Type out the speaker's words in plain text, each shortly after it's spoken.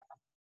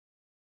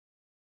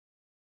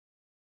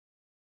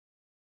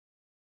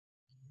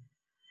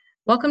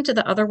Welcome to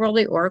the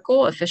Otherworldly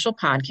Oracle official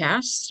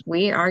podcast.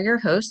 We are your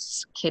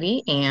hosts,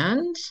 Kitty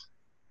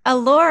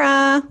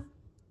Alora.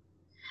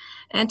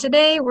 and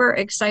today we're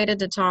excited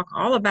to talk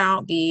all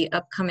about the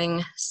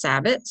upcoming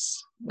Sabbats,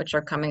 which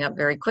are coming up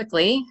very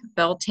quickly,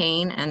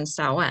 Beltane and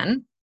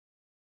Samhain.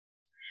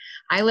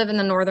 I live in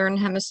the Northern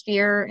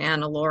Hemisphere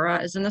and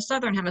Alora is in the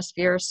Southern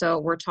Hemisphere, so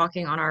we're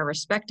talking on our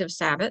respective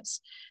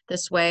Sabbats.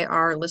 This way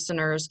our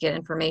listeners get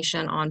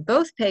information on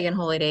both pagan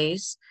holy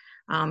days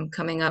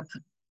coming up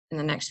in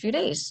the next few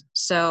days.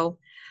 So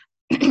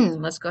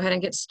let's go ahead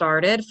and get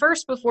started.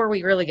 First, before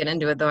we really get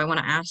into it, though, I want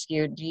to ask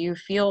you, do you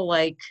feel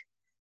like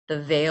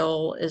the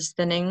veil is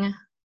thinning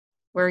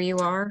where you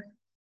are?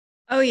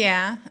 Oh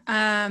yeah.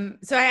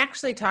 So I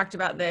actually talked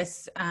about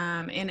this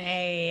in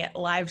a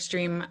live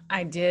stream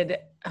I did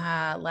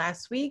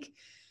last week.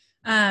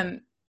 And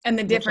the Which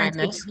I difference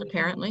missed, between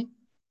apparently.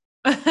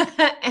 and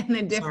the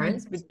Sorry.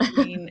 difference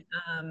between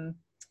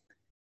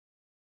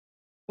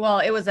well,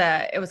 it was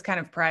kind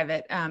of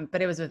private,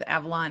 but it was with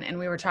Avalon, and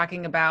we were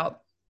talking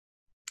about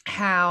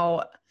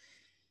how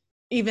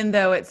even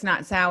though it's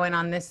not Samhain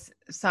on this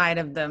side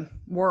of the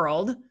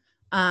world,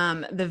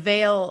 the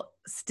veil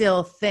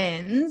still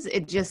thins.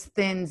 It just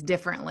thins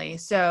differently.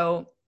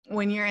 So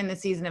when you're in the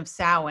season of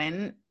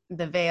Samhain,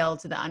 the veil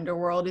to the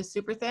underworld is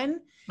super thin.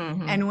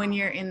 Mm-hmm. And when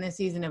you're in the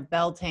season of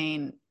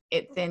Beltane,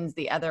 it thins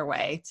the other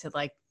way to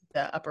like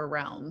the upper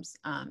realms.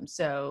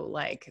 So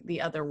like the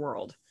other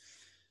world.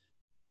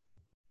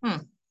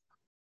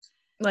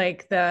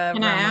 Like the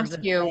Can I realm of ask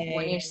the you, Fae.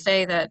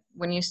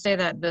 when you say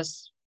that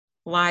this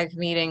live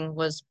meeting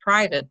was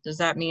private, does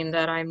that mean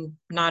that I'm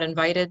not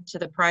invited to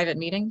the private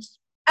meetings?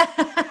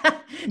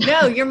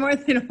 No, you're more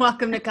than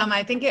welcome to come.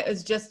 I think it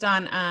was just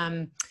on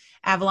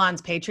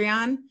Avalon's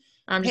Patreon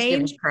I'm just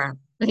giving page. you crap.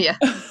 Yeah.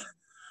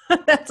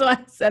 That's why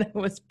I said it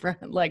was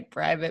like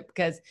private,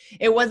 because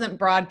it wasn't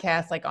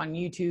broadcast like on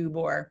YouTube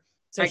or I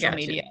social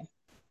got you. media.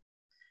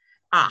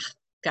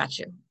 Got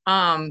you.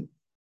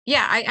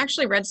 Yeah, I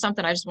actually read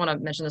something. I just want to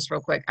mention this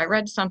real quick. I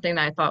read something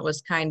that I thought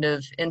was kind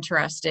of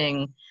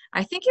interesting.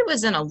 I think it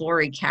was in a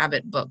Lori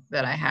Cabot book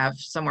that I have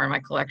somewhere in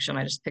my collection.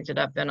 I just picked it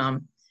up,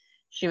 and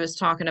she was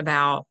talking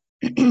about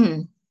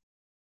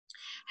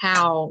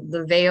how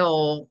the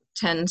veil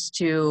tends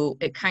to,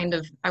 it kind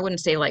of, I wouldn't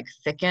say like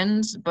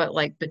thickens, but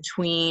like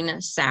between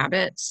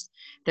Sabbats,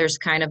 there's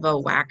kind of a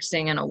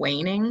waxing and a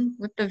waning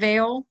with the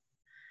veil.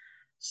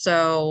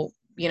 So,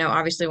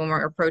 obviously when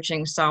we're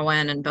approaching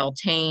Samhain and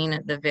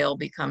Beltane, the veil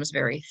becomes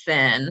very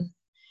thin.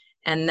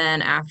 And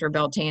then after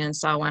Beltane and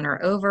Samhain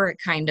are over, it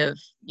kind of,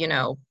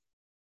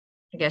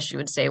 I guess you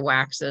would say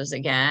waxes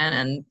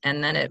again,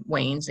 and then it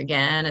wanes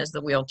again as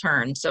the wheel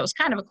turns. So it's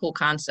kind of a cool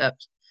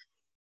concept.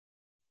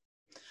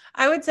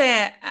 I would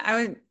say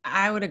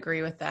I would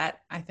agree with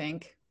that, I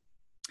think.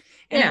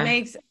 And it Yeah.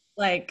 makes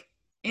like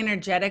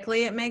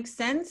energetically it makes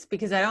sense,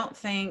 because I don't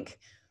think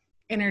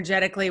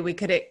energetically we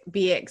could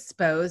be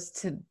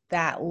exposed to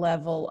that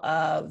level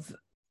of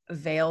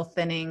veil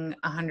thinning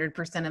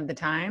 100% of the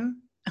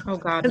time. Oh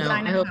God, Because no, I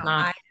I know hope how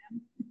not.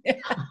 I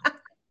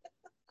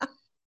am.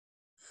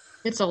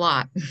 It's a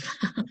lot.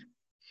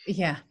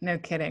 Yeah, no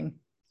kidding.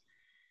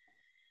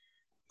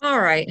 All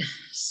right.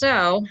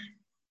 So,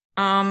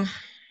 um,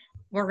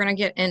 we're going to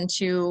get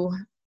into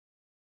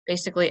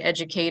basically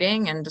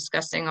educating and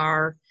discussing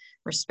our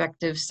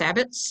respective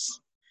Sabbats.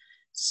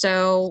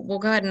 So we'll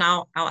go ahead and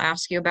I'll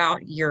ask you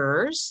about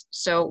yours.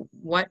 So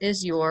what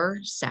is your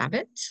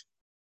Sabbat?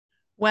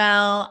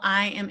 Well,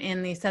 I am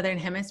in the Southern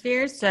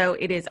Hemisphere, so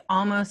it is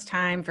almost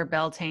time for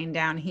Beltane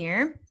down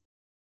here.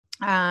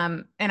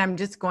 And I'm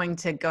just going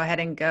to go ahead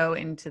and go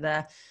into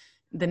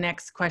the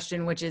next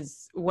question, which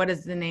is, what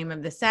does the name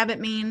of the Sabbat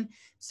mean?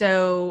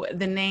 So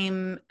the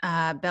name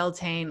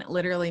Beltane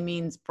literally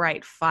means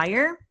bright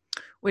fire,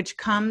 which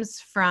comes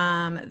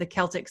from the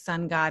Celtic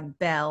sun god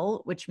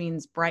Bel, which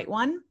means bright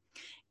one,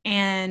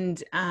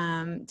 and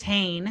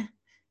Tane,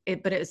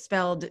 but it's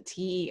spelled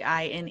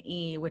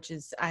Teine, which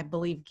is, I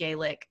believe,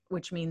 Gaelic,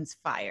 which means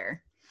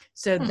fire.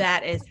 So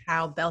that is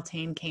how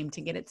Beltane came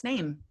to get its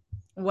name.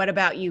 What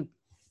about you?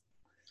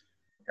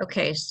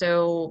 Okay,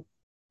 so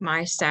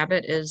my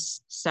Sabbat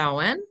is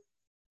Samhain.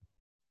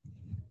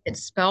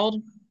 It's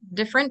spelled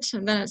different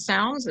than it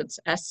sounds. It's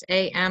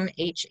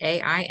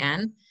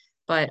Samhain,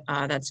 but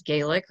that's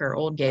Gaelic or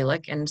Old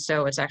Gaelic, and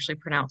so it's actually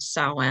pronounced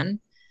Samhain.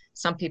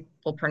 Some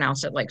people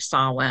pronounce it like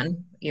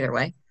Samhain, either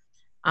way.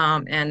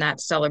 And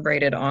that's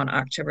celebrated on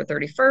October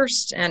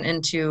 31st and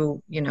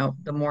into,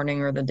 the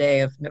morning or the day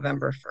of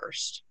November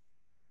 1st.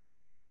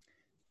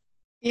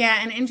 Yeah,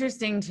 and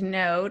interesting to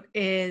note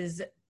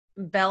is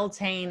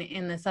Beltane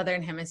in the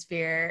Southern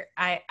Hemisphere.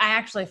 I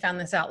actually found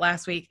this out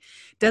last week.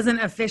 Doesn't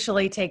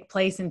officially take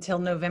place until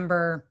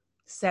November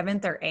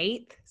 7th or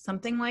 8th,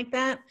 something like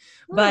that.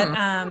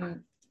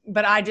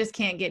 But I just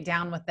can't get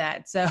down with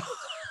that. So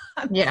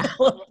I'm Yeah,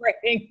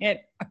 celebrating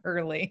it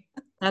early.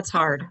 that's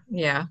hard.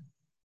 Yeah.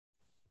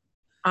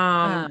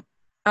 Um,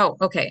 Oh,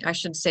 okay. I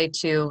should say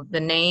too, the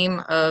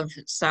name of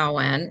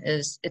Samhain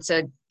it's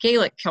a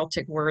Gaelic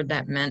Celtic word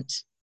that meant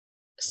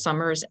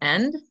summer's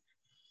end.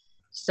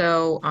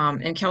 So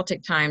in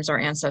Celtic times, our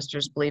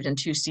ancestors believed in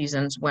two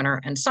seasons,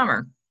 winter and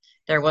summer.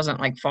 There wasn't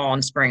like fall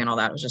and spring and all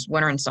that. It was just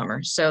winter and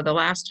summer. So the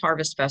last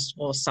harvest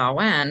festival,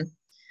 Samhain,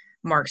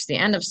 marks the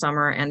end of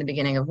summer and the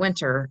beginning of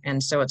winter.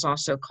 And so it's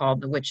also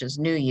called the Witches'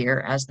 New Year,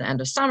 as the end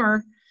of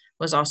summer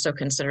was also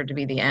considered to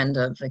be the end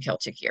of the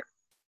Celtic year.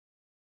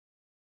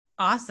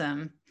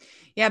 Awesome.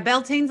 Yeah,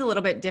 Beltane's a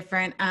little bit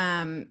different.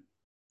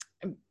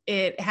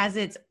 It has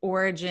its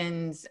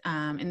origins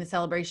in the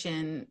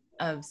celebration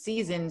of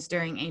seasons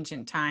during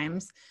ancient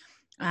times.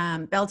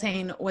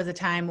 Beltane was a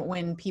time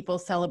when people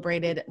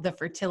celebrated the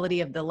fertility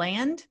of the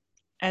land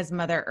as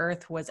Mother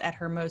Earth was at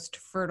her most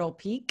fertile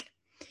peak.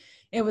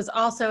 It was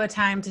also a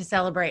time to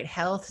celebrate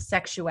health,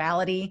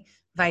 sexuality,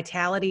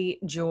 vitality,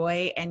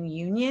 joy, and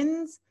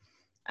unions.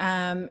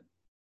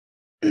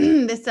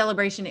 This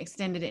celebration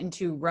extended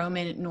into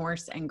Roman,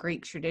 Norse, and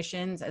Greek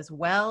traditions as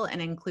well,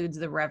 and includes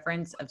the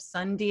reverence of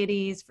sun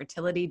deities,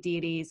 fertility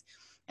deities,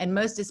 and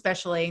most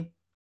especially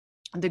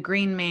the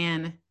green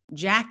man,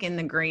 Jack in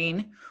the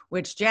Green,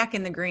 which Jack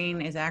in the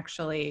Green is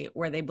actually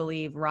where they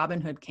believe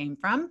Robin Hood came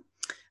from.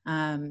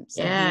 So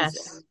Yes.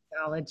 he's a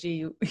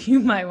mythology you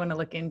might want to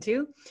look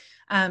into.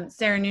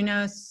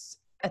 Cernunnos,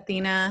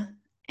 Athena,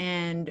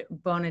 and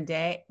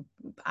Bonaday.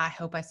 I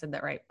hope I said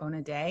that right,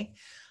 Bonaday.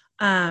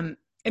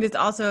 It is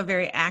also a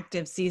very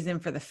active season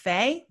for the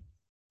Fae.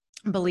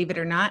 Believe it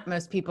or not,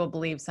 most people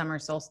believe summer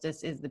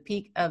solstice is the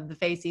peak of the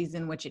Fae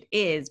season, which it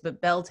is,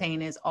 but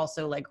Beltane is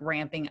also like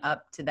ramping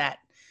up to that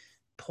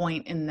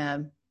point in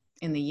the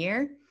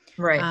year.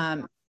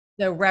 Right.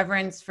 The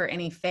reverence for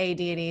any Fae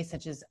deity,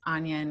 such as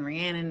Anya and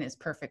Rhiannon, is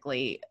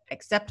perfectly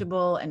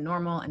acceptable and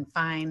normal and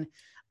fine.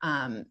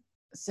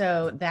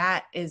 So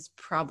that is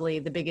probably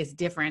the biggest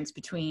difference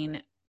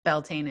between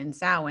Beltane and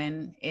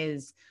Samhain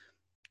is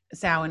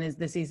Samhain is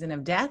the season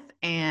of death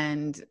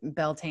and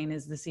Beltane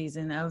is the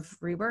season of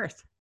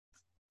rebirth.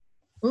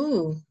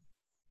 Ooh,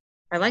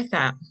 I like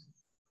that.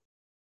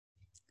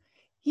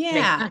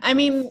 Yeah. I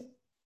mean,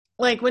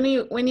 like when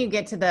you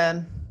get to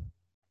the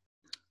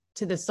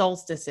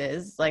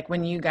solstices, like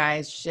when you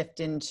guys shift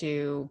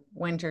into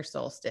winter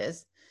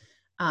solstice,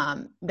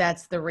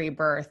 that's the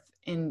rebirth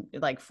in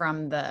like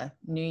from the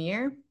new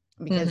year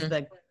because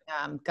the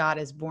god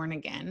is born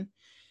again.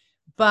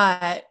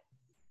 But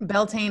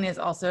Beltane is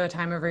also a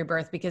time of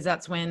rebirth because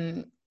that's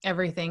when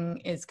everything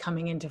is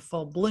coming into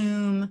full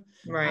bloom.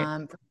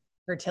 Right.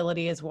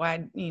 Fertility is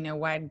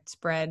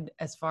widespread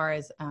as far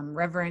as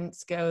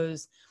reverence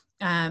goes.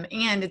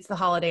 And it's the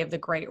holiday of the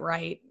Great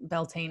Rite,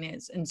 Beltane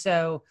is. And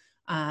so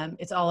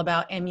it's all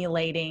about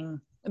emulating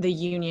the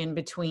union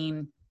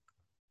between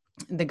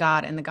the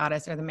god and the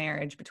goddess, or the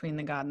marriage between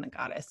the god and the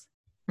goddess.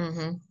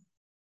 Mm-hmm.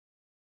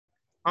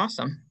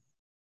 Awesome.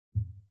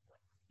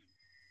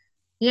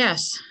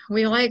 Yes,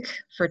 we like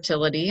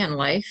fertility and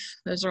life.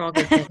 Those are all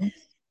good things.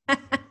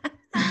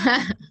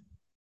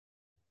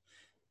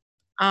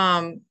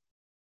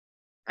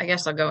 I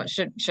guess I'll go.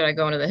 Should I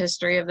go into the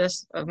history of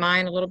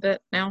mine a little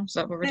bit now? Is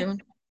that what we're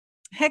doing?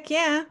 Heck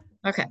yeah.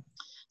 Okay.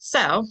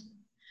 So,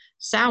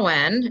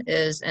 Samhain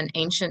is an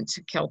ancient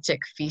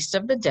Celtic feast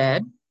of the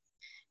dead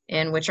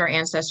in which our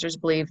ancestors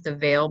believed the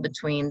veil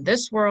between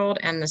this world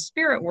and the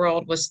spirit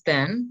world was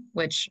thin,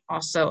 which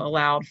also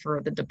allowed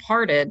for the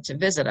departed to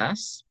visit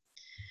us.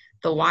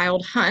 The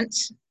wild hunt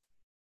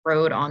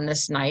rode on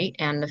this night,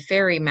 and the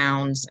fairy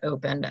mounds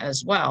opened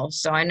as well.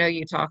 So I know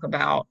you talk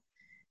about,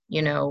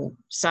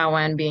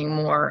 Samhain being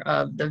more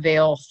of the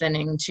veil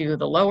thinning to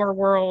the lower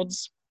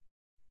worlds,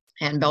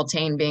 and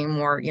Beltane being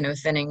more,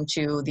 thinning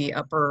to the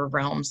upper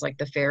realms like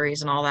the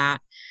fairies and all that.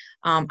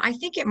 I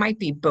think it might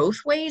be both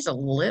ways a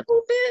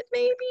little bit,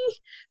 maybe,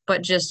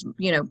 but just,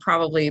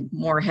 probably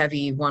more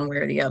heavy one way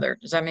or the other.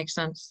 Does that make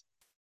sense?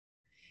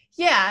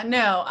 Yeah,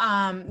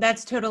 no,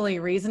 that's totally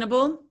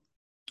reasonable.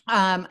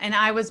 And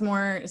I was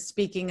more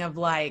speaking of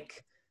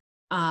like,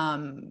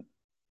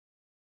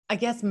 I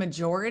guess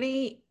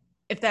majority,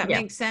 if that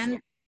makes sense.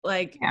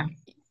 Like,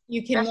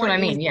 you can that's more what I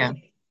mean.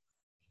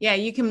 Yeah,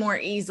 you can more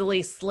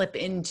easily slip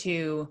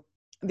into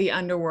the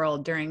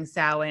underworld during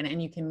Samhain,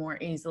 and you can more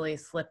easily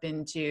slip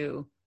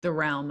into the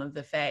realm of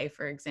the Fae,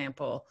 for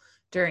example,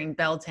 during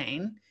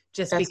Beltane,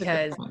 just That's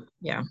because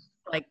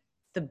like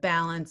the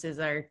balances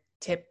are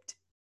tipped,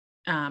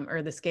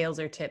 or the scales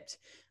are tipped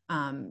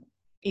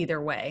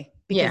either way,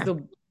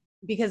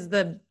 because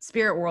the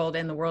spirit world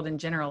and the world in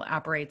general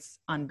operates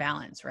on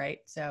balance, right?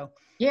 So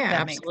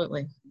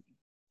absolutely.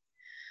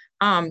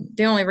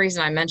 The only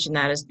reason I mention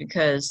that is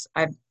because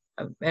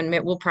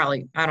we'll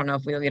probably, I don't know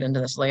if we'll get into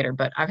this later,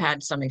 but I've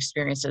had some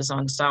experiences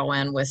on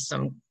Samhain with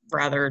some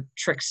rather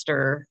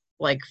trickster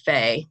like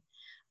Fae.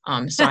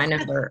 So I know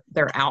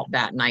they're out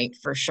that night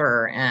for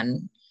sure,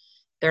 and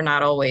they're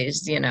not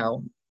always,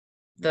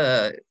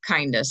 the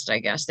kindest, I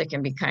guess. They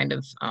can be kind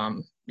of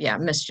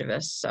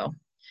mischievous. So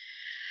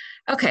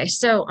okay,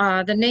 so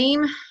the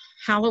name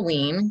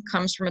Halloween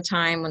comes from a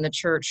time when the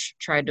church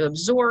tried to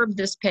absorb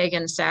this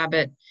pagan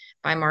Sabbath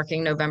by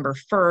marking November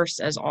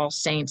 1st as All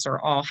Saints or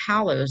All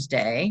Hallows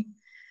Day.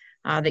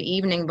 The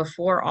evening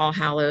before All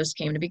Hallows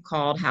came to be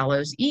called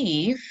Hallows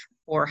Eve,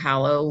 or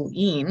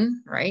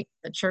Halloween, right?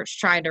 The church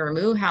tried to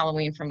remove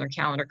Halloween from their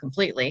calendar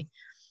completely,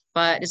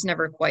 but it's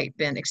never quite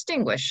been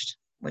extinguished,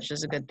 which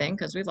is a good thing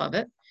because we love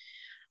it.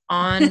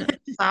 On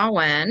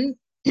Samhain,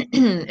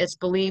 it's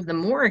believed the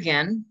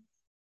Morrigan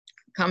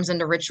comes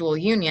into ritual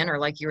union, or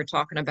like you were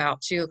talking about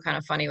too, kind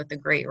of funny with the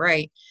Great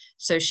Rite.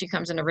 So she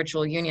comes into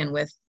ritual union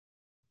with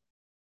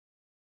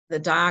the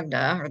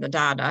Dagda, or the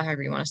Dada,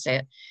 however you want to say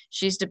it.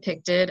 She's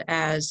depicted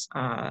as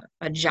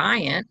a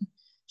giant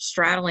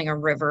straddling a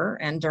river,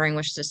 and during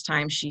which this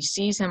time she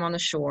sees him on the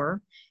shore,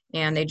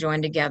 and they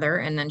join together,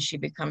 and then she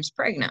becomes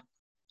pregnant.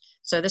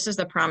 So this is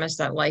the promise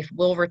that life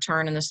will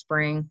return in the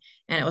spring,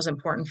 and it was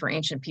important for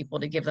ancient people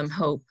to give them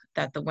hope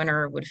that the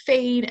winter would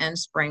fade and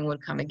spring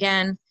would come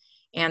again,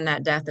 and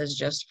that death is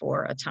just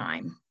for a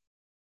time.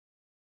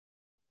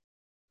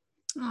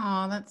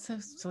 Oh, that's so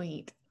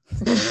sweet.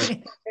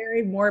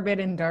 Very morbid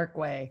and dark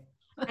way.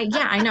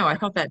 Yeah, I know. I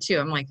felt that too.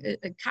 I'm like,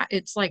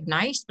 it's like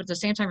nice, but at the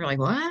same time, you're like,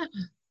 what?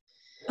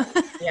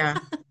 Yeah.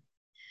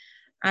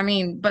 I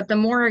mean, but the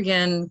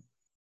Morrigan,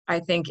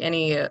 I think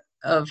any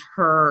of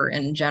her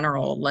in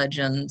general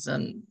legends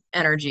and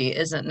energy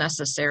isn't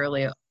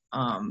necessarily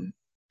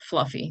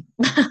fluffy.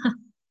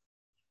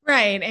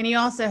 Right. And you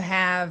also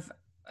have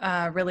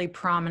really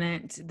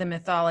prominent the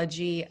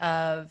mythology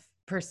of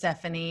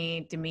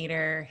Persephone,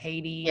 Demeter,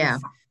 Hades, Yeah.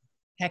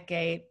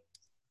 Hecate,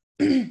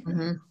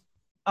 Mm-hmm.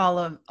 all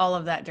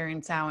of that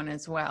during Samhain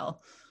as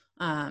well.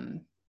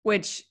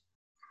 Which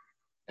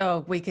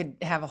we could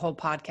have a whole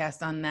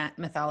podcast on that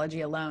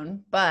mythology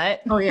alone.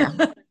 But Oh yeah.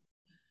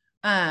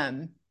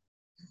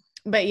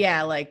 But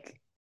yeah, like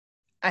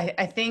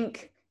I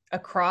think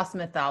across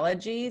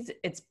mythologies,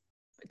 it's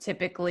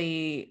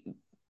typically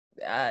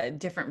a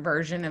different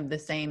version of the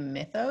same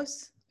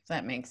mythos, if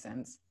that makes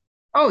sense.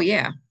 Oh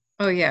yeah.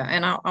 Oh yeah.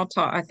 And I'll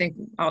talk. I think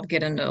I'll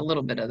get into a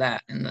little bit of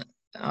that in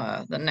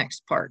the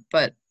next part.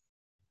 But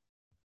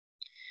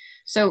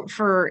so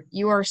for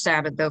your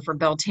Sabbath though, for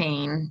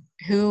Beltane,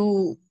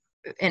 who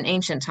in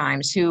ancient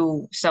times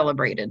who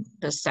celebrated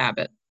the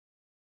Sabbath?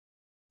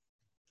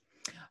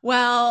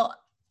 Well,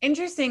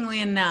 interestingly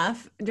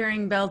enough,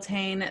 during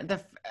Beltane,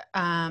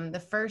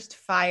 the first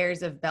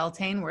fires of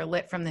Beltane were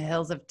lit from the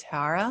hills of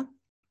Tara.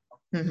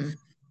 Mm-hmm.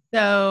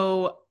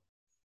 So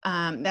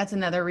that's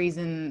another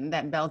reason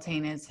that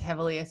Beltane is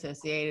heavily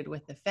associated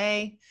with the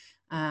Fae.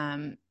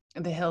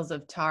 The hills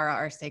of Tara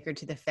are sacred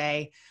to the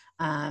Fae.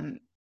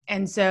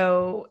 And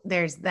so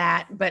there's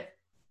that. But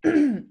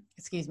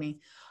excuse me,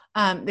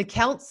 the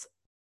Celts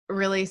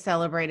really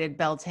celebrated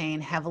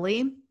Beltane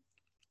heavily.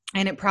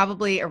 And it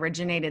probably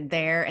originated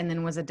there and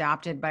then was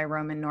adopted by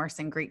Roman, Norse,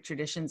 and Greek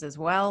traditions as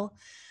well.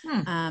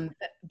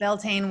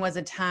 Beltane was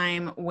a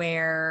time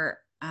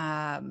where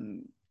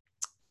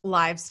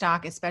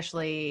livestock,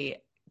 especially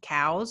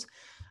cows,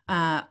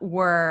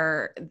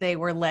 were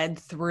led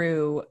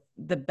through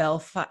the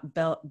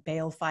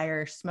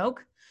balefire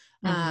smoke,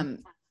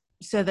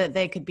 so that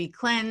they could be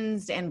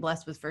cleansed and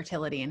blessed with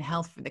fertility and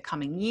health for the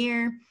coming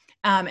year.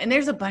 And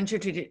there's a bunch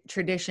of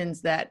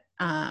traditions that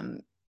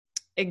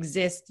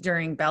exist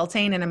during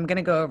Beltane, and I'm going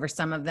to go over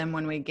some of them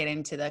when we get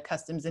into the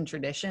customs and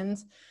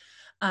traditions.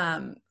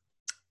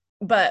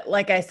 But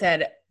like I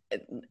said,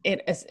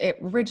 it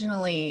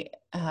originally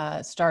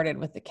started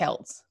with the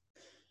Celts.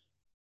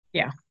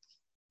 Yeah.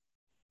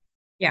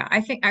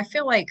 I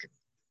feel like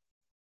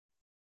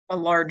a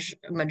large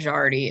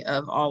majority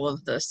of all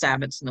of the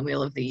Sabbats in the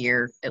Wheel of the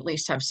Year at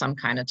least have some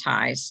kind of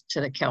ties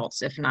to the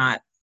Celts, if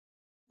not,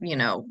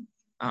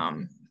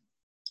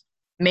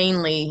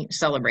 mainly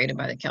celebrated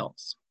by the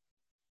Celts.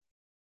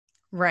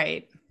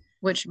 Right.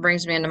 Which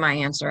brings me into my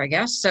answer, I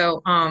guess.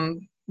 So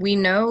we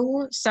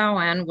know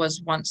Samhain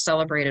was once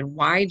celebrated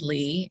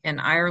widely in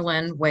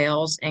Ireland,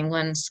 Wales,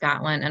 England,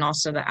 Scotland, and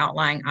also the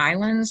outlying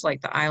islands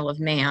like the Isle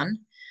of Man.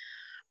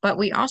 But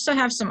we also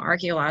have some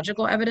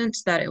archaeological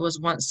evidence that it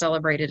was once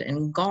celebrated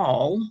in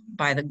Gaul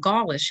by the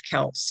Gaulish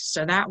Celts.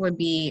 So that would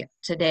be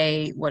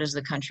today what is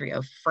the country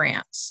of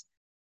France.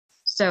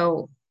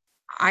 So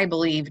I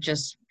believe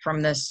just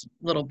from this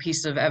little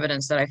piece of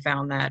evidence that I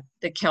found that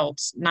the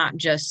Celts, not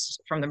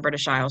just from the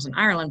British Isles and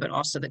Ireland, but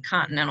also the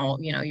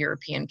continental,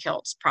 European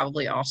Celts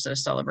probably also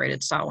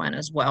celebrated Samhain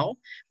as well.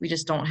 We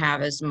just don't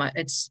have as much,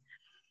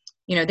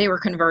 they were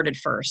converted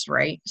first,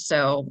 right?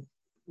 So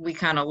we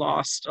kind of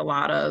lost a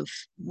lot of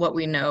what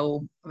we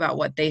know about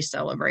what they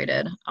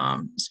celebrated,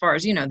 as far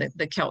as,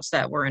 the Celts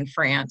that were in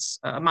France,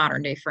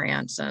 modern day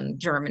France and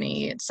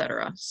Germany,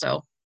 etc.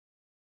 So.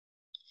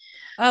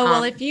 Oh,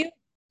 well, if you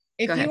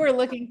were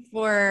looking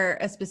for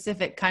a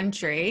specific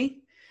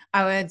country,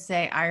 I would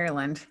say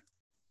Ireland.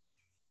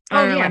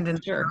 Ireland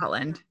and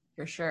Scotland,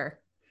 for sure.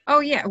 Oh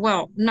yeah,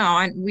 well,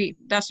 no,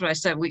 that's what I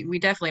said. We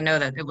definitely know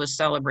that it was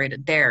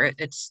celebrated there.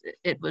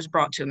 It was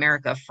brought to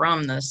America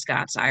from the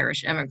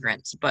Scots-Irish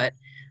immigrants, but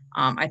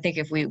I think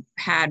if we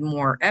had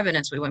more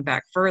evidence, we went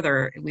back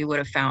further, we would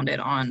have found it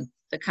on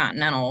the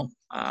continental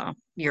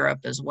Europe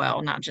as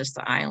well, not just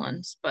the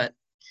islands. But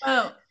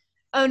oh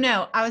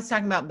no, I was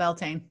talking about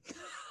Beltane.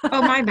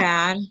 Oh, my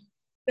bad.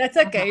 That's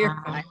okay.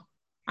 You're fine.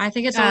 I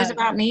think it's always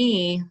about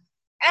me.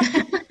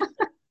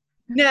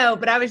 No,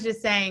 but I was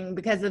just saying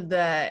because of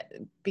the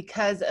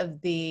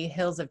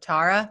Hills of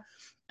Tara,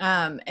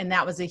 and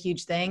that was a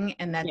huge thing,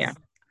 and Yeah. that's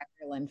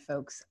Ireland,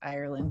 folks,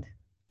 Ireland.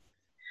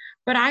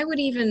 But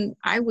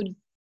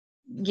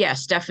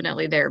yes,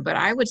 definitely there. But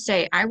I would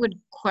say I would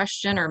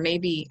question, or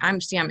maybe I'm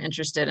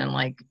interested in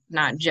like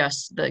not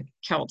just the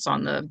Celts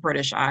on the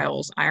British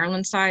Isles,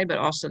 Ireland side, but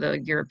also the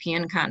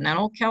European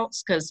continental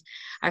Celts, because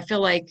I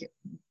feel like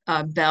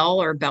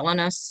Bel or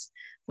Belinus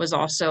was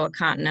also a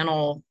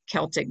continental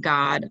Celtic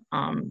god,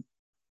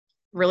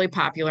 really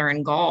popular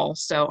in Gaul.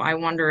 So I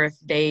wonder if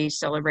they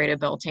celebrated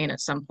Beltane at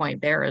some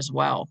point there as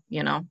well,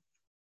 you know?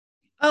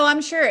 Oh,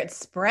 I'm sure it's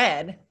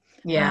spread.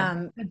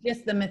 Yeah. But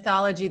just the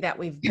mythology that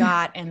we've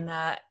got and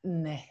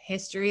the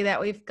history that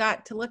we've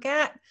got to look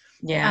at,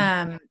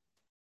 Yeah. um,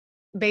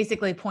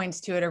 basically points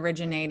to it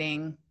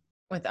originating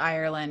with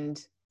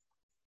Ireland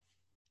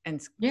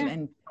Yeah.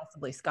 and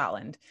possibly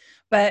Scotland.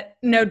 But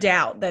no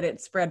doubt that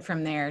it spread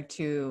from there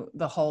to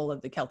the whole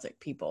of the Celtic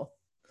people.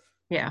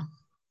 Yeah.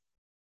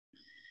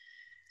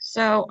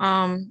 So,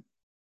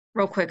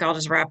 real quick, I'll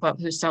just wrap up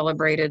who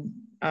celebrated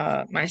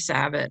my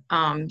Sabbath.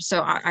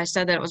 So I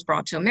said that it was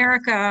brought to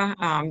America,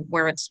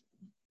 where it's,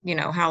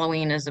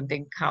 Halloween is a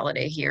big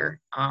holiday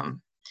here.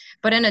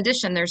 But in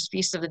addition, there's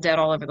Feast of the Dead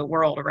all over the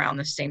world around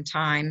the same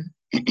time.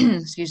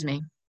 Excuse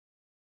me.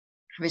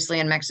 Obviously,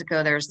 in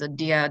Mexico, there's the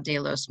Dia de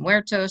los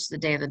Muertos, the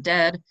Day of the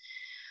Dead.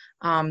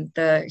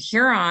 The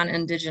Huron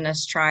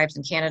indigenous tribes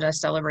in Canada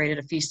celebrated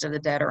a Feast of the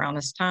Dead around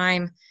this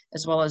time,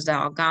 as well as the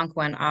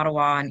Algonquin,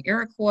 Ottawa, and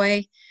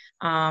Iroquois.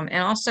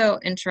 And also,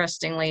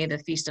 interestingly, the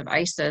Feast of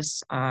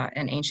Isis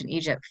in ancient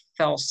Egypt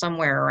fell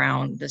somewhere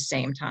around the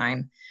same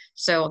time.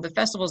 So the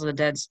festivals of the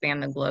dead span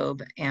the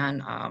globe.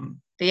 And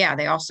they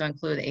also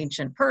include the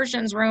ancient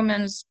Persians,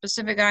 Romans,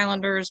 Pacific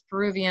Islanders,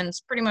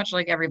 Peruvians, pretty much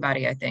like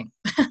everybody, I think.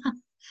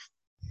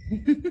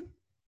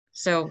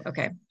 So,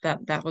 okay,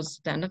 that was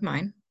the end of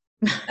mine.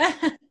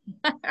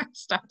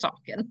 Stop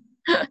talking.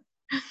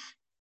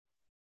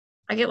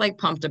 I get like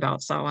pumped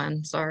about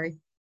Samhain, sorry.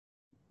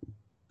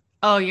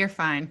 Oh, you're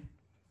fine.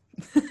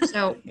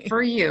 So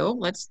for you,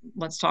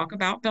 let's talk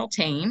about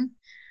Beltane.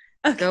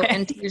 Go Okay.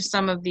 into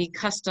some of the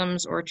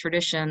customs or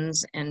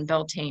traditions in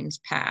Beltane's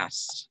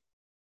past.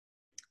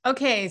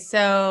 Okay,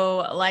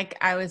 so like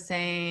I was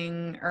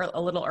saying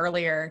a little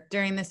earlier,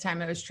 during this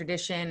time it was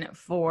tradition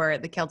for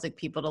the Celtic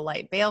people to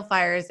light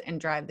balefires and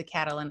drive the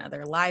cattle and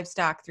other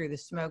livestock through the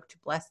smoke to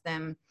bless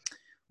them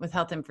with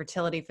health and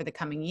fertility for the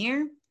coming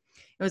year.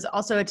 It was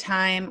also a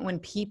time when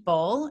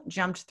people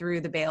jumped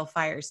through the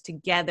balefires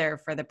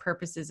together for the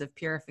purposes of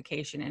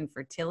purification and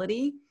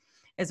fertility,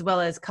 as well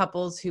as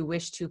couples who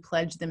wished to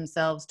pledge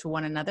themselves to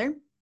one another.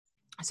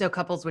 So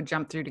couples would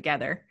jump through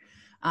together.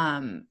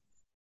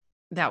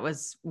 That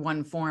was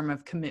one form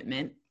of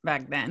commitment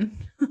back then.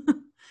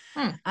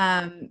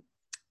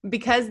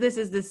 Because this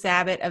is the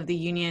Sabbath of the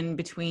union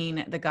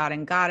between the god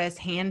and goddess,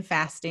 hand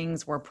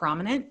fastings were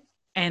prominent,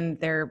 and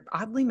they're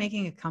oddly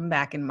making a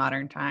comeback in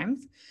modern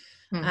times.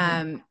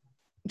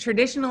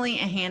 Traditionally,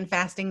 a hand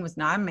fasting was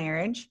not a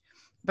marriage,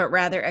 but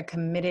rather a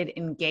committed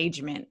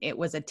engagement. It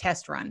was a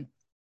test run.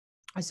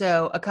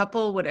 So a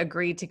couple would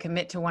agree to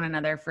commit to one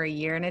another for a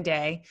year and a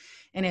day.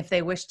 And if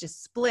they wished to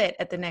split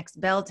at the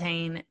next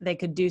Beltane, they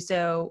could do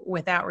so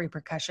without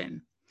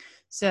repercussion.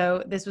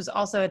 So this was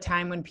also a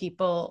time when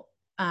people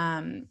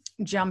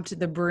jumped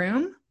the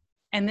broom.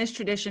 And this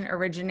tradition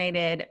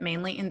originated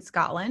mainly in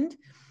Scotland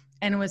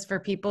and was for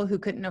people who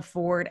couldn't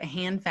afford a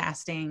hand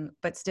fasting,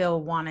 but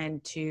still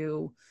wanted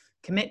to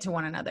commit to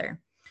one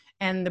another.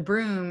 And the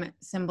broom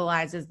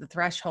symbolizes the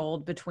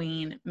threshold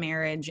between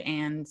marriage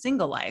and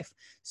single life.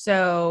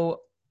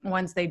 So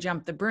once they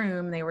jumped the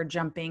broom, they were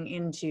jumping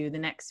into the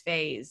next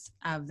phase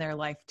of their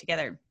life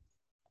together.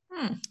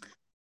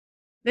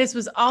 This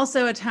was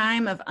also a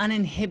time of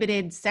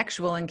uninhibited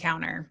sexual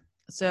encounter.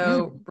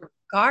 So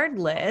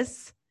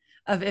regardless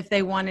of if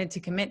they wanted to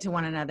commit to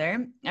one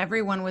another,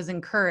 everyone was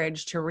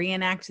encouraged to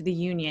reenact the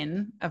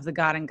union of the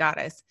god and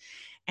goddess.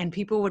 And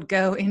people would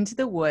go into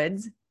the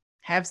woods,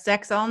 have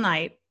sex all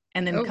night,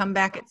 and then come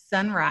back at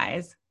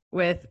sunrise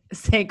with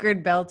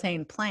sacred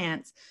Beltane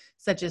plants,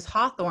 such as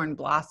hawthorn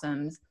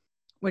blossoms,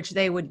 which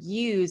they would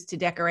use to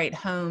decorate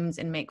homes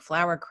and make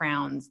flower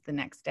crowns the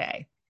next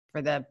day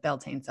for the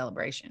Beltane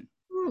celebration.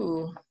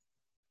 Ooh.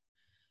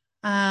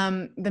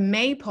 The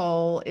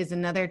maypole is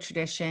another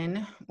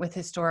tradition with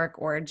historic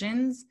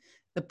origins.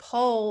 The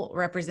pole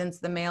represents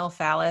the male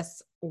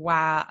phallus,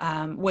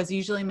 was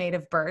usually made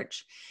of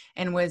birch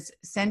and was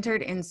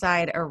centered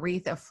inside a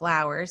wreath of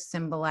flowers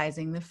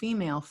symbolizing the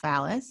female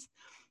phallus,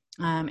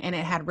 and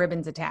it had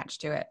ribbons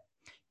attached to it.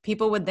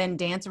 People would then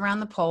dance around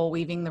the pole,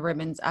 weaving the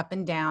ribbons up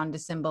and down to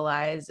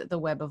symbolize the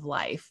web of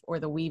life or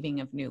the weaving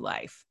of new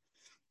life.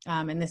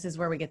 And this is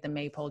where we get the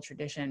maypole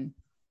tradition.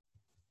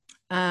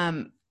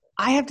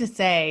 I have to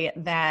say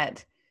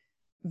that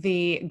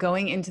the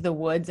going into the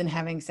woods and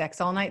having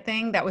sex all night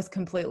thing, that was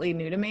completely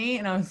new to me.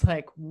 And I was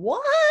like,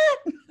 what?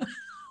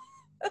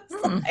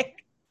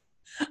 Like,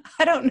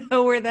 I don't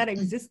know where that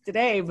exists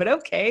today, but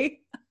okay.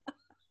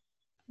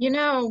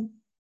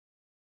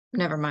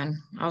 Never mind.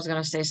 I was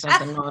gonna say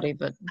something naughty,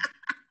 but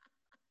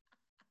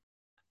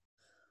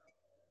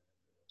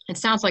it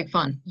sounds like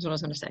fun, is what I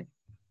was gonna say.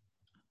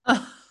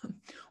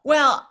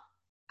 Well,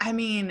 I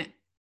mean,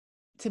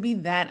 to be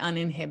that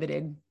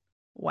uninhibited,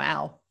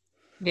 wow.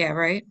 Yeah,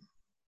 right?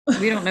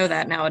 We don't know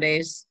that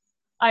nowadays.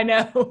 I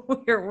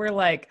know. We're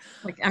like,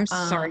 Like, I'm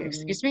sorry, um,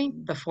 excuse me,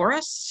 the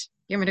forest?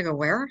 You want me to go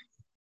where?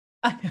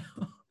 I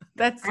know.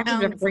 That I have to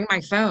sounds bring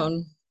my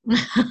phone.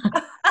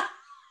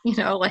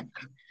 Like,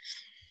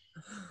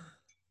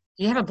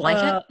 do you have a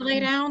blanket uh to lay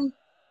down?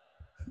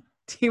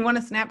 do you want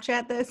to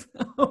Snapchat this?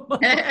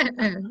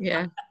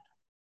 Yeah,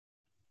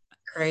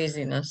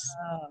 craziness.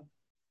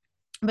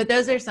 But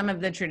those are some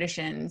of the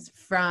traditions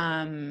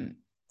from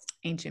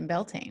ancient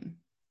Beltane.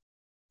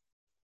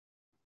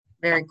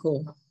 Very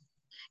cool.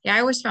 Yeah, I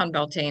always found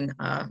Beltane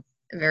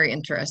very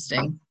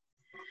interesting.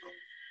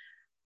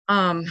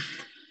 Um,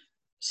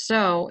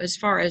 so as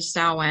far as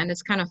Samhain,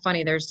 it's kind of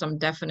funny. There's some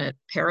definite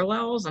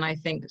parallels, and I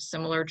think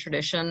similar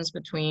traditions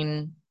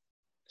between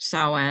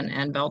Samhain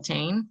and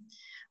Beltane.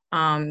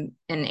 In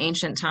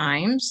ancient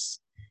times,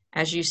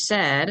 as you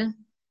said,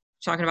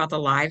 talking about the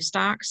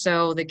livestock.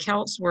 So the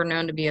Celts were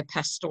known to be a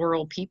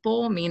pastoral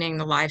people, meaning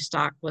the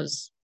livestock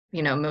was,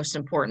 most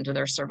important to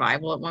their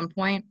survival at one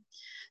point.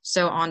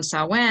 So on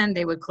Samhain,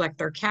 they would collect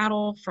their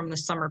cattle from the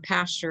summer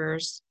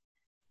pastures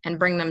and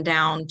bring them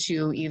down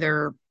to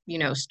either,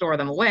 store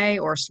them away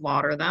or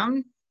slaughter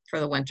them for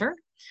the winter.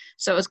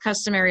 So it was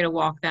customary to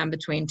walk them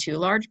between two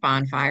large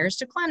bonfires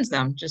to cleanse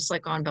them, just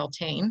like on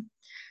Beltane.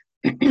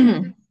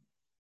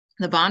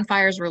 The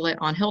bonfires were lit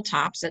on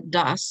hilltops at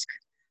dusk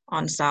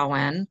on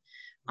Samhain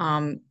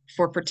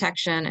for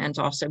protection and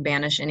to also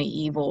banish any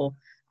evil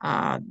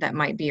that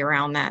might be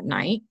around that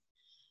night.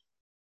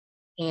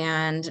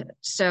 And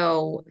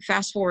so,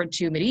 fast forward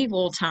to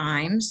medieval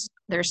times,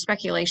 there's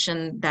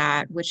speculation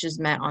that witches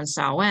met on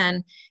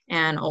Samhain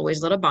and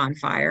always lit a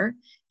bonfire.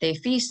 They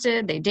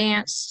feasted, they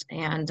danced,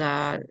 and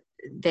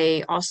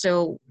they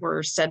also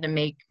were said to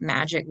make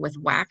magic with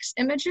wax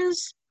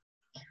images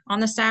on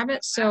the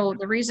Sabbath. So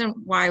the reason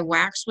why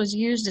wax was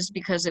used is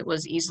because it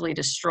was easily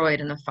destroyed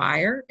in the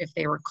fire if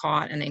they were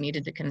caught and they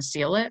needed to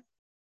conceal it.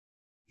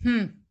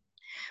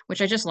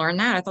 Which I just learned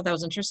that. I thought that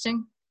was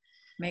interesting.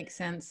 Makes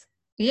sense.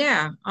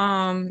 Yeah.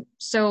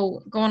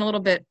 So going a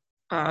little bit,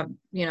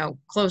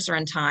 closer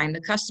in time,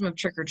 the custom of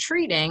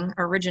trick-or-treating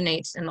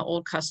originates in the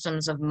old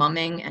customs of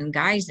mumming and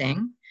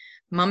guising.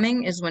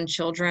 Mumming is when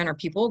children or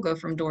people go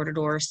from door to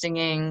door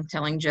singing,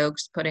 telling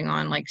jokes, putting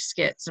on like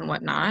skits and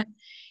whatnot.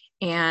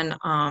 And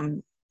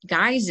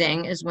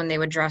guising is when they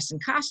would dress in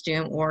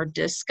costume or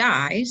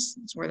disguise.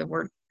 That's where the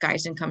word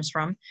guising comes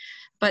from.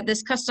 But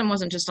this custom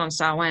wasn't just on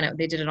Samhain,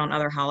 they did it on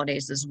other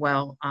holidays as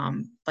well.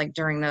 Like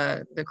during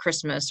the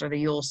Christmas or the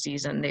Yule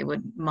season, they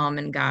would mum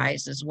and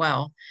guise as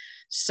well.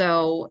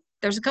 So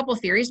there's a couple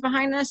of theories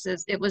behind this.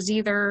 It was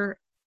either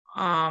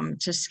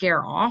to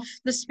scare off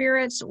the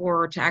spirits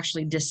or to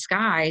actually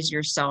disguise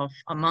yourself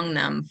among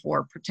them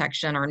for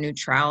protection or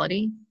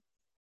neutrality.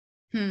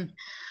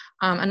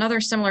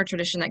 Another similar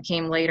tradition that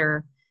came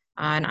later,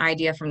 an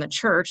idea from the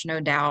church, no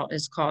doubt,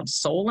 is called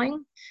souling,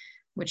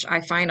 which I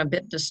find a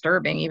bit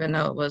disturbing, even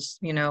though it was,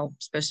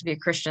 supposed to be a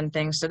Christian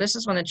thing. So this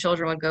is when the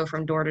children would go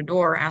from door to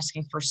door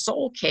asking for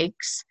soul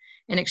cakes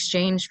in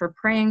exchange for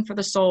praying for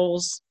the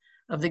souls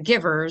of the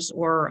givers,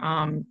 or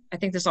I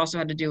think this also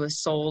had to do with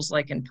souls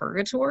like in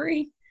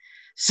purgatory.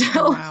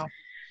 So Wow.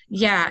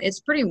 yeah, it's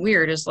pretty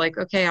weird. It's like,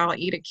 okay, I'll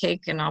eat a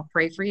cake and I'll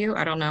pray for you.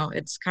 I don't know.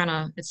 It's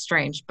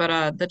strange.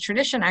 But the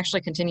tradition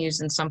actually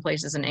continues in some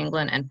places in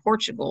England and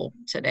Portugal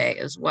today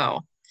as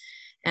well.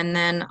 And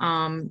then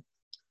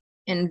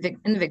in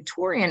the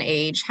Victorian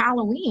age,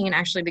 Halloween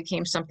actually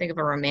became something of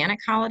a romantic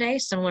holiday,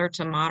 similar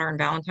to modern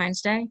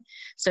Valentine's Day.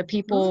 So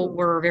people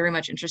were very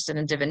much interested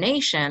in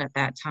divination at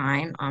that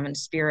time, and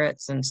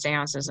spirits and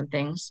seances and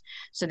things.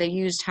 So they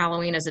used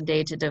Halloween as a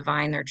day to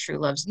divine their true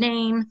love's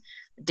name,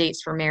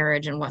 dates for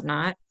marriage and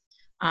whatnot.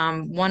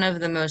 One of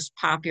the most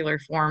popular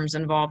forms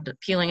involved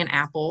peeling an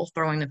apple,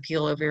 throwing the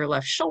peel over your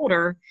left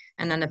shoulder,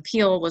 and then the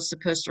peel was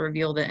supposed to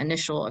reveal the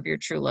initial of your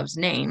true love's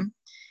name.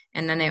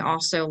 And then they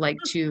also like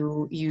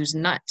to use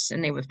nuts,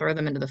 and they would throw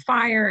them into the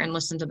fire and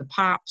listen to the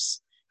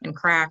pops and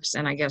cracks.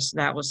 And I guess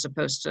that was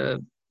supposed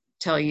to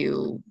tell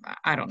you,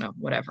 I don't know,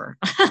 whatever,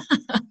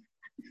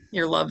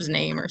 your love's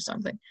name or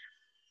something.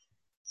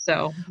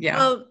 So, yeah.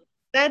 Well,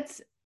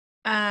 that's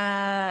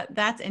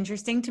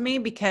interesting to me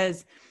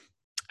because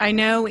I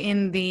know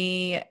in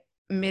the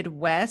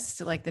Midwest,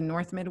 like the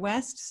North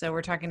Midwest, so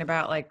we're talking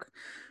about like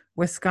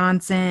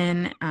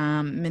Wisconsin,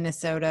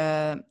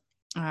 Minnesota,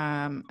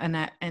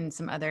 and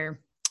some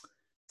other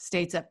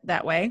states up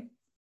that way.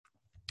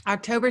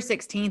 October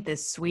 16th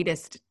is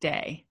Sweetest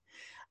Day.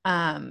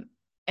 And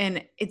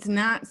it's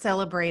not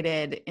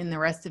celebrated in the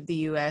rest of the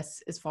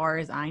US as far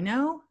as I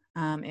know.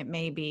 It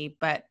may be,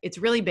 but it's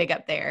really big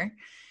up there.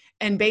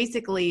 And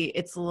basically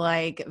it's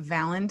like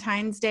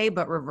Valentine's Day,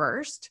 but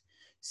reversed.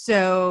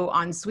 So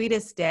on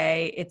Sweetest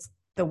Day, it's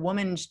the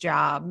woman's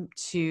job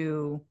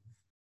to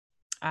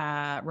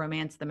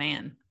romance the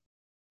man.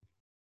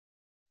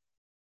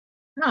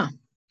 Huh.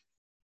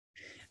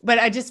 But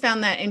I just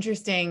found that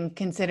interesting, Yeah.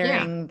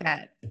 considering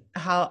that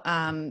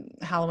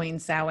Halloween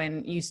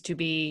Samhain used to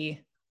be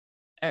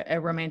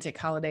a romantic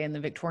holiday in the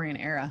Victorian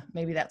era.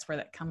 Maybe that's where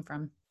that come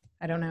from.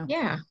 I don't know.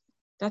 Yeah.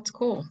 That's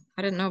cool.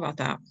 I didn't know about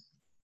that.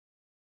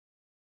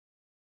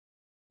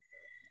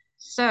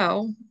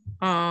 So,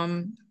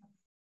 how,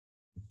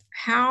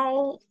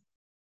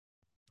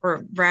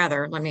 or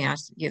rather, let me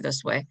ask you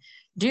this way.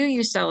 Do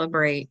you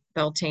celebrate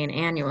Beltane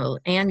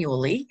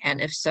annually?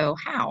 And if so,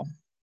 how?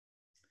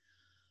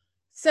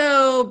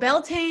 So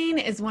Beltane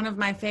is one of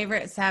my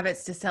favorite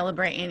Sabbats to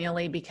celebrate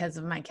annually because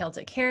of my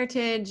Celtic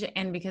heritage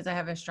and because I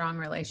have a strong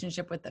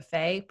relationship with the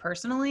Fae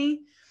personally.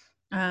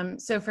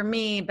 So for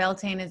me,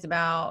 Beltane is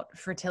about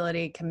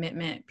fertility,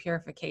 commitment,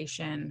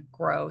 purification,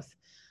 growth.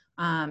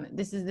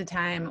 This is the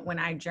time when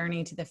I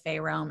journey to the Fae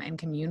realm and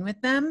commune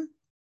with them.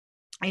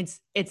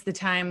 It's the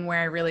time where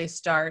I really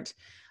start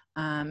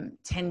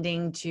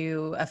tending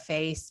to a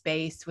Fae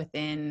space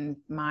within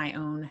my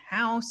own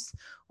house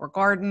or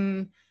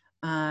garden.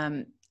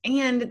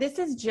 And this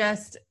is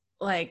just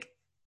like,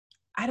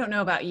 I don't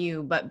know about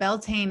you, but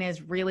Beltane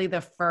is really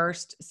the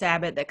first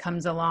Sabbath that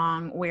comes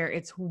along where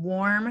it's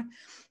warm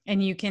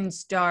and you can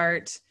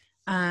start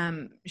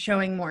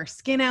showing more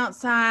skin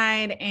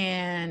outside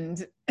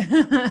and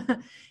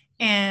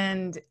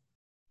and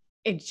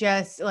it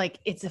just like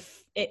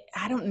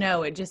I don't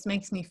know, it just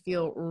makes me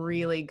feel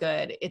really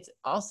good. It's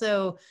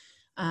also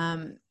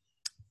a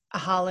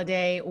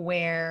holiday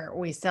where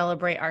we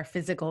celebrate our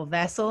physical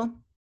vessel,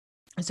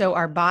 so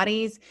our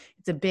bodies.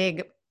 It's a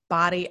big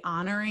body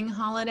honoring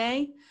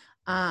holiday.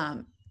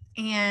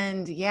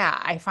 And yeah,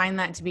 I find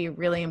that to be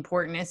really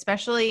important,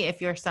 especially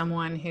if you're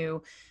someone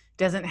who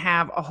doesn't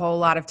have a whole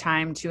lot of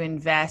time to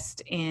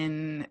invest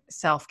in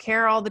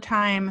self-care all the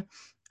time.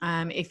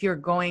 If you're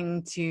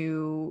going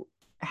to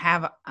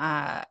have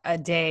a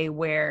day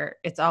where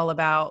it's all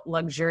about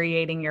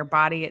luxuriating your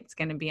body, it's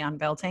going to be on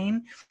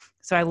Beltane.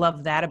 So I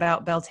love that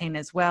about Beltane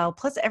as well.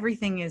 Plus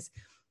everything is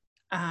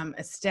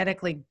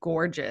aesthetically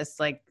gorgeous,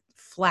 like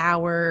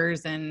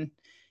flowers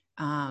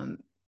um,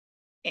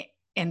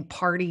 and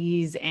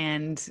parties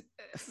and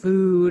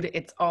food.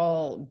 It's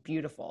all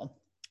beautiful.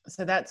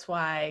 So that's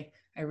why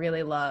I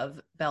really love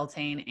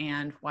Beltane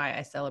and why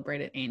I celebrate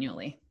it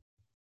annually.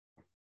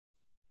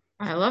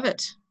 I love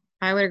it.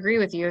 I would agree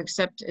with you,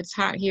 except it's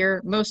hot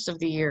here most of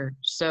the year.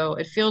 So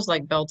it feels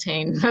like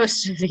Beltane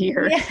most of the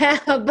year.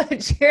 Yeah,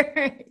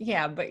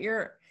 but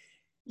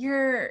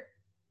you're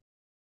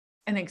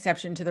an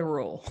exception to the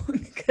rule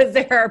because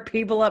there are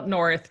people up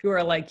north who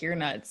are like, you're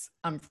nuts.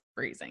 I'm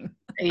freezing.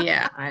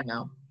 Yeah, I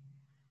know.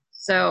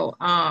 So,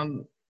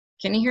 can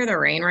you hear the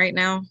rain right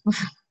now?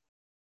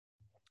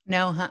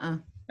 No, uh-uh.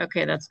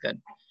 Okay, that's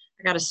good.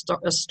 I got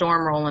a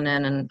storm rolling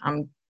in, and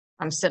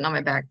I'm sitting on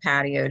my back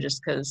patio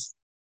just because,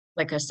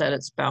 like I said,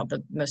 it's about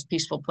the most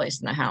peaceful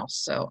place in the house.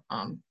 So,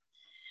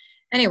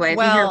 anyway, if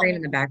you hear Well, rain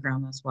in the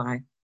background, that's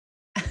why.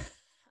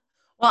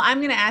 well, I'm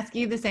going to ask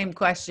you the same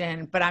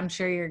question, but I'm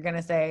sure you're going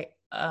to say,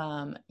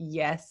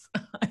 yes,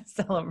 I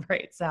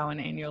celebrate Samhain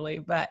annually,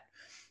 but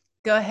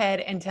go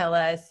ahead and tell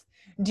us,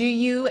 do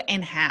you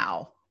and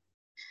how?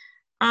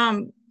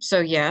 So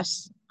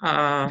yes,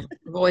 I've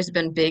always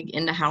been big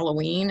into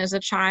Halloween as a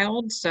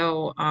child.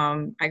 So,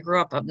 I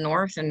grew up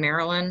north in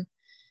Maryland.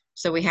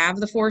 So we have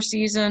the four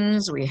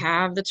seasons, we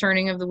have the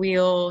turning of the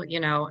wheel,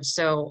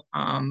 so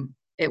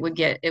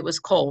it was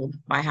cold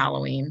by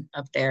Halloween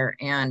up there.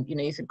 And,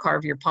 you could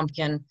carve your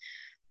pumpkin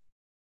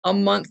a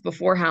month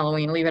before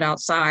Halloween, leave it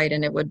outside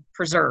and it would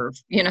preserve.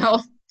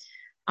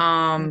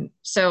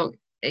 So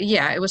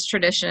yeah, it was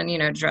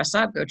tradition, dress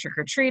up, go trick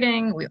or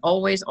treating. We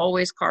always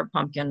carve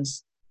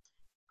pumpkins.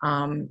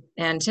 And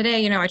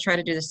today, I try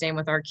to do the same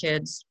with our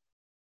kids,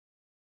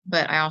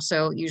 but I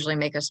also usually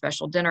make a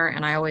special dinner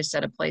and I always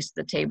set a place at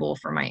the table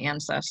for my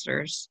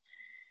ancestors.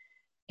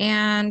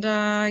 And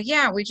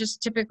yeah, we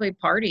just typically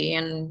party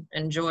and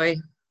enjoy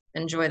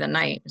the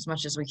night as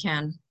much as we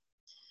can.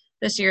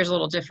 This year is a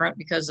little different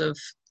because of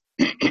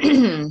the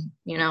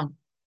hell Yeah.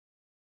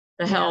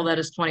 that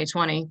is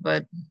 2020,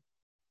 but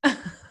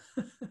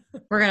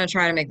we're going to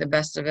try to make the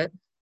best of it.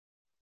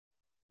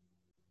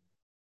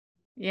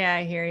 Yeah,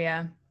 I hear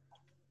you.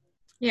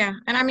 Yeah.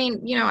 And I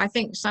mean, I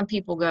think some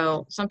people,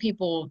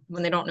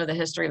 when they don't know the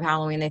history of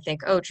Halloween, they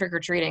think, oh, trick or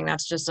treating,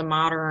 that's just a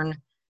modern,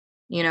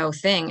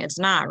 thing. It's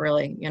not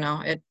really,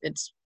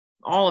 it's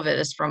all of it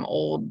is from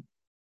old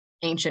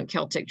ancient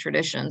Celtic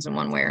traditions in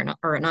one way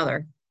or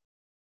another.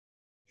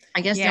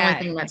 I guess the only Yeah.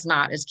 thing that's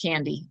not is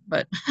candy,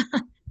 but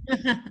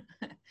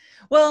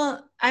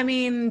Well, I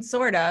mean,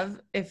 sort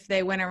of, if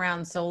they went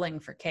around souling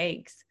for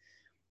cakes,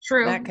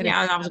 true. that could Yeah.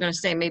 I was have going to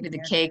say maybe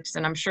the cakes,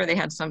 and I'm sure they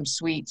had some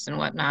sweets and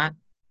whatnot.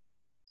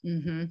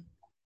 mm-hmm. I would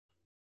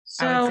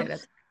So, say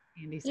that's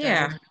candy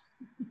yeah.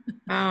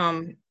 started.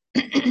 Um,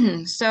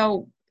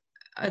 so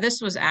this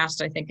was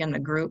asked, I think, in the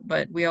group,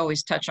 but we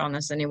always touch on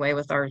this anyway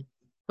with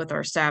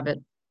our Sabbath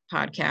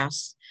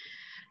podcasts.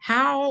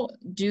 How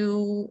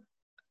do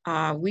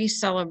we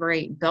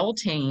celebrate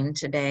Beltane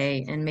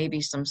today in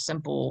maybe some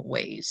simple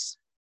ways?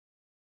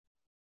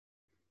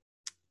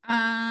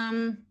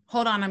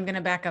 Hold on, I'm going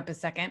to back up a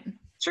second.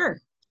 Sure.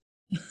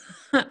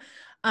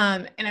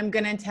 And I'm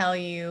going to tell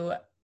you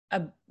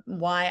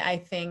why I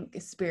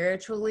think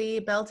spiritually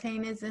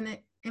Beltane is an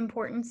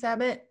important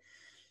Sabbath.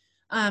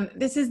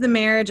 This is the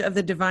marriage of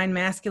the divine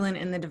masculine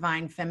and the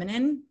divine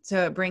feminine.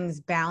 So it brings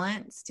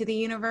balance to the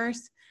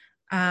universe.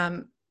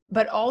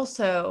 But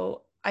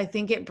also, I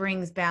think it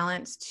brings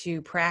balance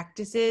to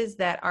practices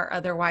that are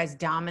otherwise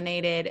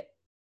dominated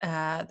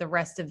the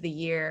rest of the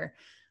year,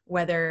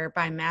 whether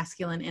by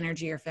masculine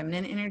energy or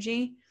feminine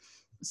energy.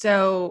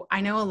 So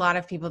I know a lot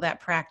of people that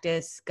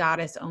practice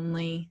goddess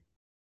only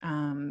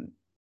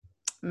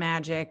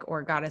magic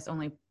or goddess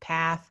only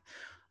path.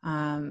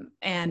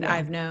 And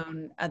I've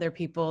known other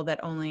people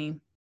that only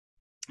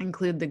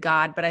include the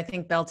god, but I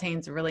think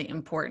Beltane's a really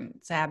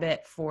important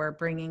Sabbath for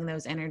bringing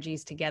those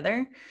energies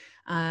together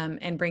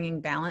and bringing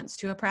balance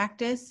to a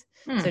practice.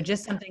 So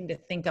just something to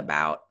think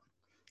about.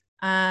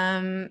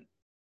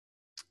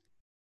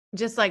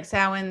 Just like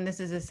Samhain,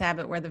 this is a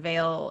Sabbath where the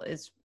veil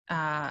is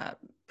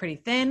pretty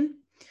thin.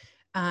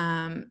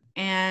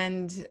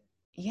 And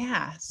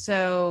yeah,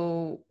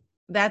 so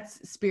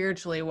that's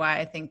spiritually why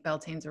I think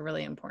Beltane's a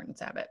really important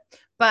Sabbath.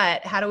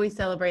 But how do we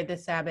celebrate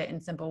this Sabbath in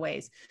simple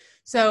ways?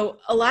 So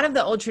a lot of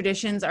the old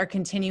traditions are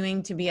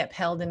continuing to be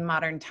upheld in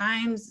modern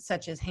times,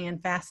 such as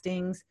hand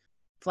fastings,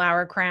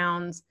 flower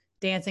crowns,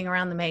 dancing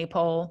around the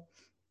maypole.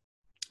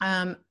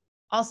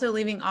 Also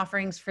leaving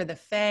offerings for the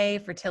fae,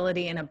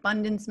 fertility and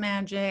abundance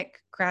magic,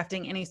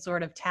 crafting any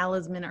sort of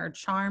talisman or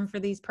charm for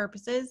these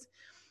purposes.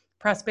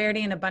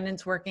 Prosperity and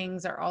abundance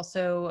workings are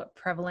also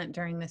prevalent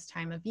during this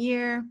time of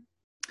year.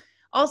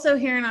 Also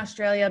here in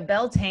Australia,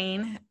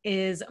 Beltane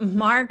is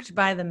marked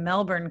by the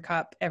Melbourne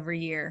Cup every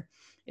year.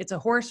 It's a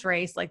horse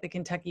race like the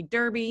Kentucky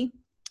Derby,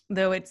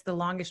 though it's the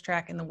longest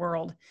track in the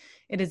world.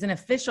 It is an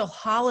official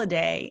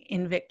holiday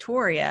in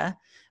Victoria,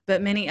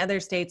 but many other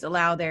states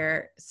allow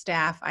their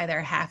staff either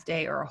a half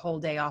day or a whole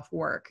day off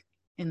work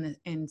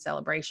in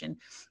celebration.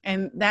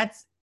 And that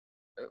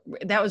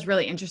was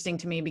really interesting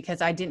to me because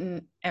I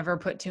didn't ever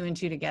put two and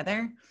two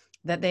together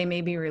that they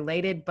may be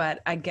related, but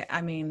I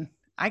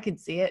could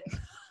see it.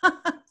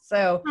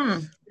 So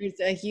there's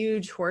a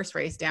huge horse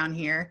race down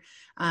here.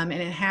 And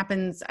it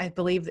happens, I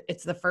believe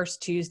it's the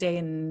first Tuesday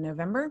in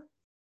November.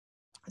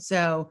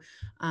 So,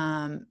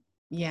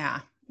 yeah,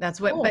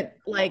 that's what, cool. But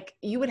like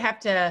you would have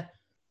to,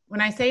 when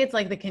I say it's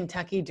like the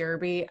Kentucky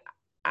Derby,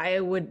 I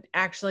would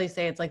actually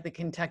say it's like the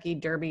Kentucky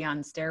Derby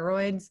on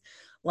steroids.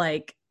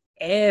 Like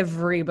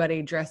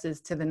everybody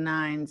dresses to the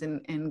nines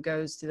and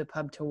goes to the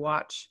pub to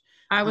watch.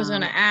 I was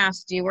going to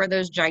ask, do you wear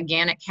those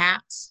gigantic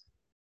hats?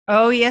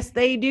 Oh, yes,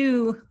 they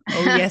do.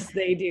 Oh, yes,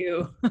 they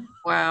do.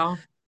 Wow.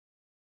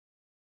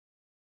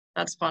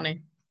 That's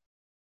funny.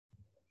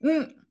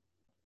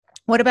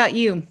 What about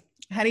you?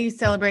 How do you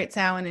celebrate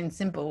Samhain in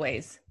simple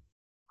ways?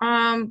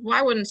 Well,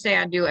 I wouldn't say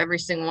I do every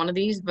single one of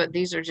these, but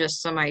these are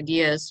just some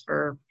ideas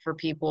for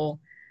people.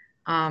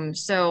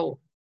 So,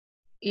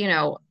 you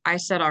know, I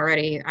said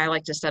already, I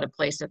like to set a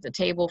place at the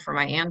table for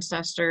my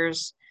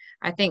ancestors.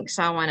 I think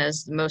Samhain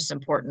is the most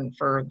important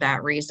for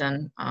that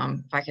reason.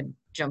 If I could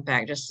jump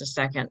back just a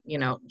second, you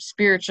know,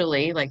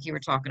 spiritually, like you were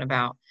talking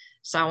about,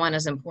 Samhain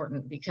is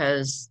important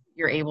because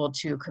you're able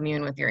to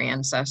commune with your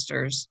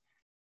ancestors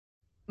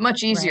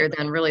much easier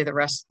than really the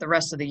rest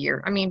of the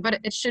year. I mean, but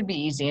it should be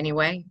easy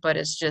anyway, but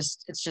it's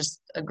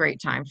just a great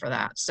time for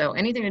that. So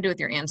anything to do with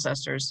your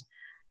ancestors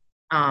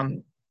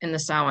in the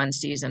Samhain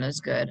season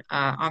is good.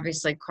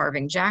 Obviously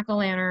carving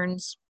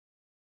jack-o'-lanterns,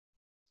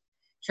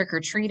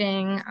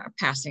 trick-or-treating,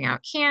 passing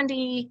out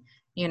candy,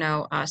 you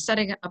know,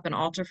 setting up an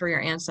altar for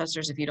your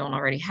ancestors if you don't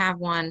already have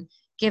one,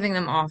 giving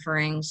them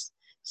offerings,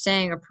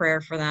 saying a prayer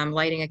for them,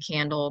 lighting a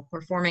candle,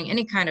 performing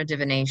any kind of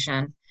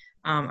divination.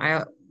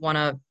 I want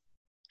to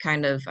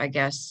kind of, I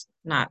guess,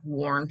 not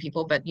warn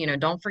people, but, you know,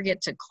 don't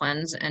forget to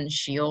cleanse and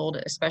shield,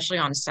 especially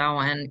on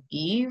Samhain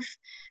Eve,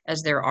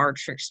 as there are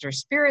trickster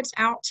spirits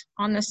out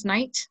on this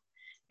night,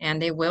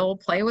 and they will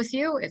play with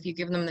you if you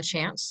give them the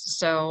chance.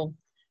 So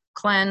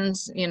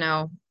cleanse, you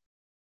know,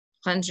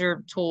 cleanse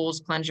your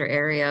tools, cleanse your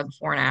area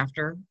before and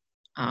after,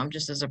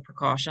 just as a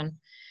precaution.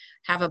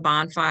 Have a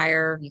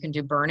bonfire. You can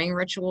do burning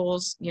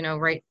rituals, you know,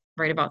 write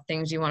about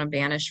things you want to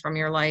banish from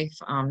your life,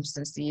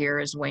 since the year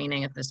is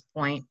waning at this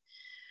point.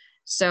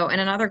 So, and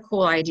another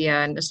cool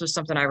idea, and this was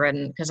something I read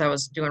because I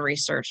was doing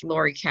research,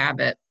 Laurie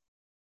Cabot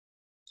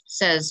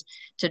says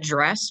to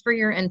dress for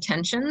your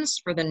intentions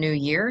for the new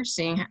year,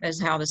 seeing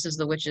as how this is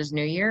the witch's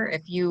new year.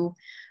 If you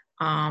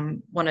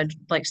want to,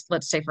 like,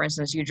 let's say, for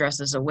instance, you dress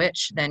as a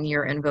witch, then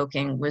you're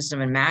invoking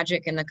wisdom and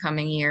magic in the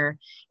coming year.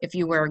 If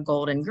you wear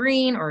gold and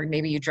green, or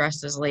maybe you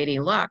dress as Lady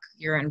Luck,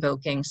 you're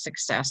invoking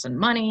success and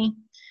money.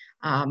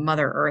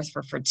 Mother Earth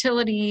for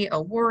fertility,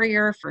 a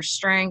warrior for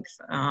strength,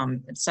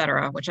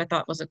 etc., which I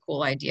thought was a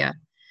cool idea.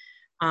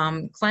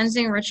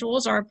 Cleansing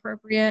rituals are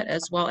appropriate,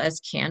 as well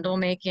as candle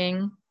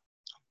making.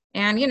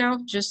 And, you know,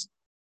 just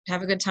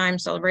have a good time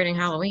celebrating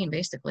Halloween,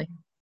 basically.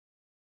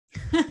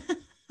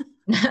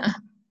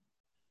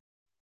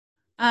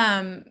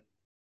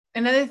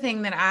 Another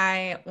thing that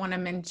I want to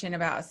mention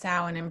about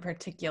Samhain in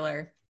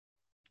particular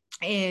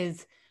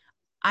is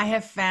I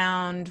have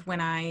found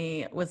when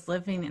I was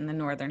living in the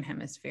Northern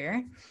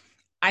Hemisphere,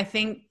 I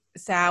think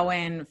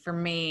Samhain for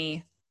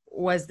me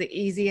was the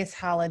easiest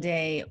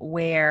holiday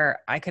where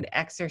I could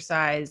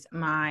exercise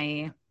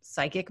my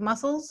psychic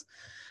muscles.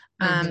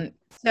 Mm-hmm.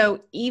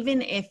 So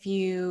even if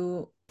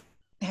you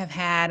have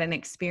had an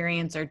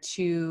experience or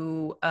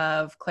two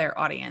of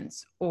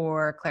clairaudience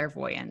or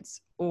clairvoyance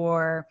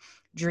or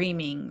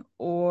dreaming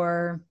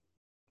or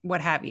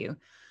what have you,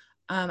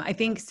 I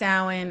think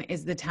Samhain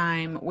is the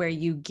time where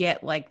you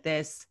get like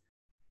this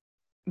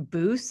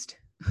boost.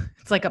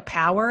 It's like a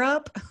power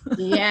up.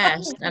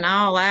 Yes, and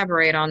I'll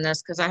elaborate on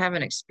this because I have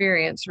an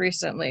experience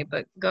recently,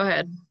 but go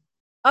ahead.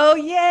 Oh,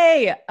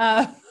 yay.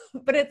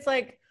 But it's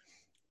like,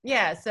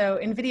 yeah. So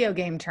in video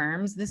game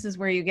terms, this is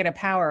where you get a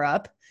power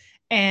up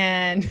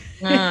and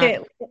Uh,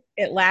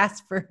 it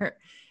lasts for,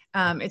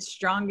 it's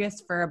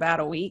strongest for about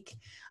a week.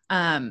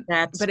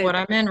 that's But what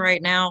I'm in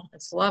right now.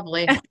 It's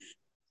lovely.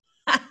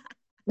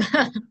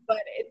 it's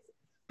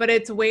but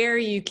it's where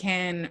you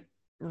can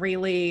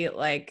really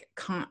like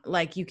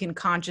like you can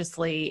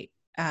consciously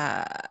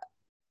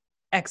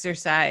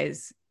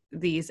exercise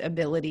these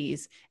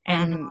abilities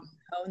and Hmm.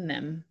 own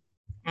them.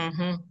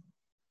 Hmm.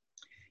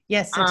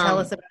 Yes, so tell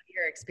us about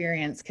your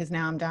experience because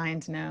now I'm dying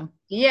to know.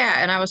 Yeah,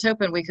 and I was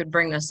hoping we could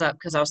bring this up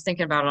because I was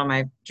thinking about it on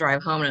my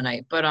drive home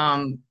tonight. But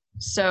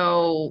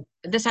so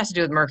this has to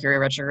do with Mercury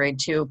retrograde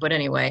too. But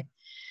anyway,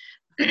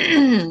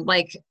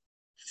 like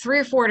three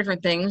or four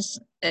different things,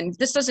 and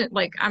this doesn't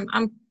like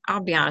I'll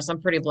be honest, I'm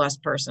a pretty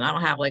blessed person. I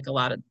don't have like a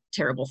lot of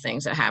terrible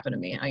things that happen to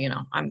me.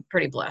 I'm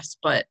pretty blessed.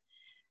 But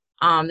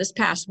this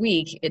past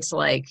week, it's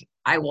like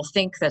I will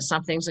think that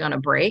something's gonna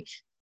break,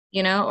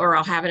 or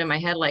I'll have it in my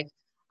head like,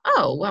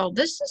 oh, well,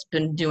 this has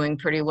been doing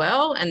pretty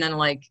well. And then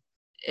like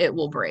it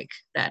will break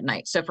that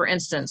night. So for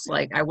instance,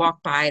 like I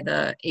walked by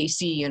the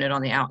AC unit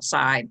on the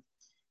outside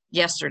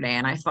yesterday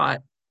and I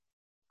thought,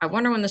 I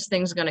wonder when this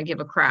thing's going to give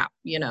a crap.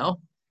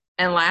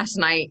 And last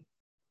night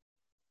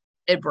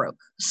it broke.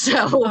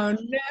 So, Oh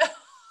no.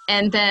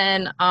 and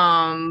then,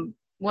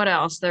 what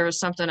else? There was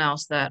something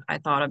else that I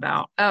thought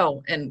about.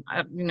 Oh, and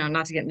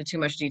not to get into too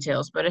much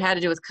details, but it had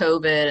to do with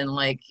COVID and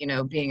like,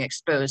 being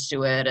exposed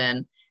to it.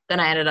 And then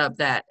I ended up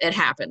that it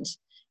happened.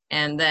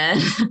 And then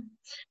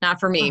not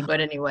for me, but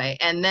anyway.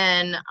 And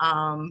then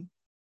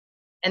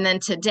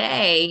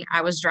today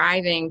I was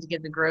driving to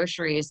get the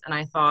groceries and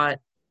I thought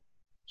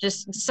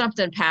just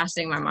something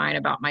passing my mind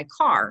about my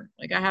car.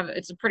 Like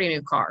it's a pretty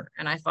new car.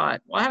 And I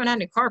thought, well, I haven't had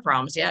any car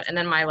problems yet. And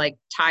then my like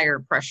tire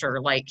pressure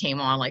light came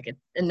on like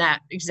in that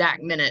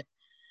exact minute.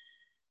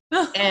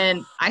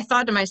 And I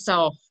thought to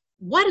myself,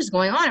 what is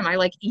going on? Am I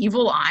like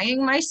evil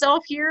eyeing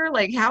myself here?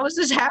 Like, how is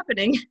this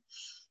happening?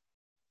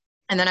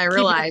 And then I Keep your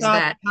realized thoughts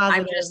that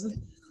positive.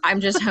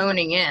 I'm just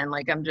honing in.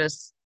 Like I'm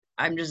just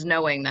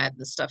knowing that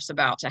the stuff's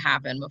about to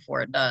happen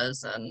before it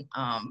does. And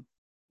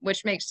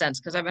which makes sense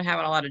because I've been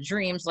having a lot of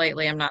dreams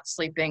lately. I'm not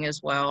sleeping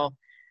as well.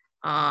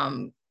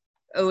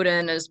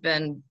 Odin has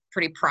been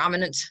pretty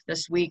prominent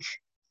this week.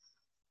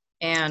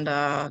 And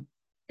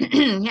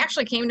he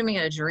actually came to me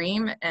in a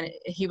dream and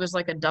he was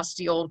like a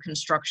dusty old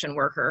construction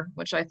worker,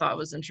 which I thought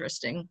was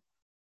interesting.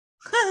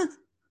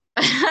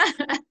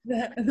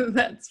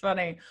 That's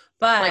funny.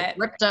 Like But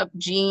ripped up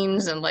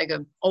jeans and like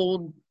a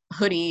old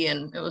hoodie,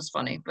 and it was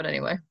funny. But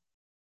anyway.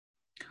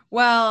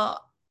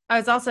 well, I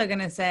was also going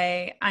to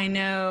say, I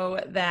know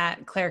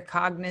that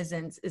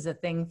claircognizance is a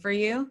thing for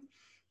you.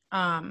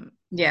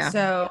 Yeah.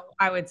 So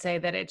I would say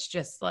that it's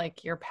just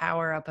like your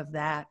power up of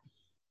that,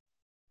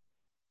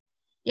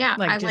 Yeah.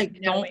 like just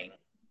knowing.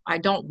 I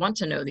don't want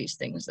to know these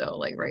things though.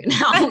 Like right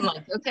now, I'm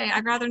like, okay,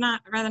 I'd rather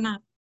not. I'd rather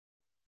not.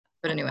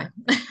 But anyway.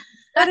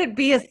 Let it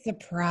be a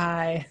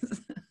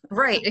surprise.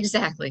 Right,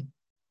 exactly.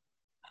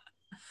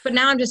 But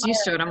now I'm just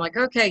used to it. I'm like,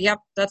 okay, yep.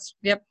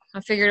 I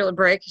figured it would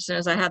break as soon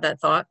as I had that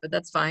thought, but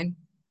that's fine.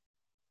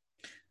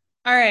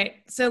 All right.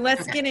 So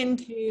let's Okay. get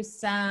into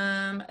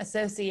some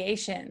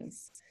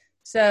associations.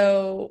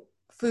 So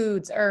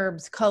foods,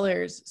 herbs,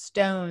 colors,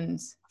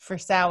 stones for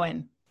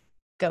Samhain.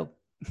 Go.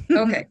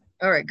 Okay.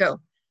 All right, go.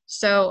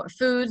 So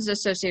foods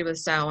associated with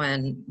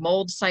Samhain: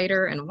 mulled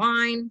cider and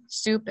wine,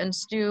 soup and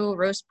stew,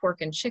 roast pork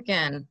and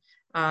chicken.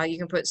 You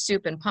can put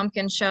soup and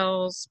pumpkin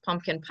shells,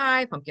 pumpkin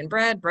pie, pumpkin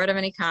bread of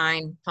any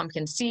kind,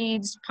 pumpkin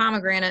seeds,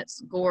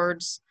 pomegranates,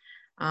 gourds,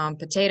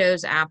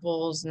 potatoes,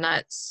 apples,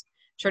 nuts.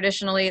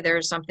 Traditionally,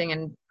 there's something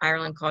in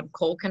Ireland called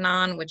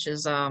colcannon, which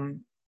is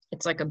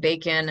it's like a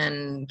bacon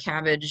and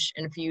cabbage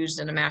infused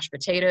into mashed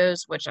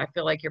potatoes, which I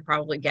feel like you're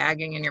probably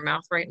gagging in your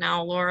mouth right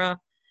now, Laura.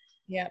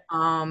 Yep.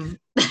 Um,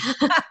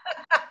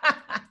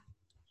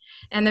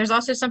 and there's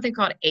also something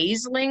called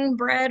Aisling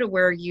bread,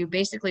 where you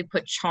basically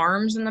put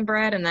charms in the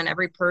bread, and then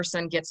every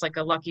person gets like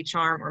a lucky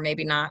charm, or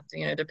maybe not,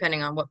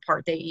 depending on what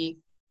part they eat.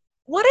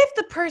 What if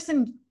the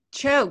person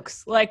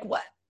chokes? Like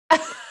what?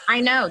 I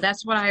know,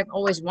 that's what I've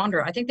always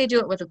wondered. I think they do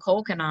it with a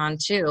colcannon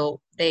too.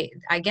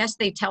 I guess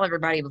they tell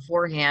everybody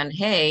beforehand,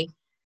 hey,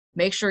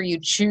 make sure you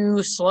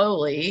chew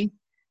slowly.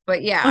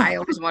 But yeah, I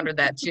always wondered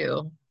that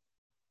too.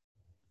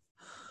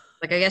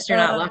 Like, I guess you're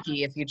not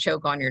lucky if you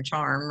choke on your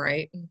charm,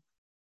 right?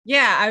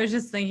 Yeah, I was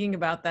just thinking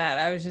about that.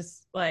 I was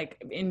just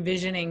like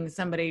envisioning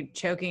somebody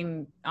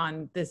choking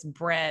on this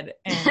bread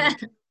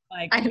and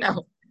like I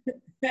know.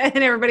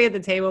 and everybody at the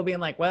table being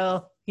like,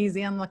 well, he's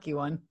the unlucky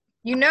one.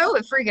 You know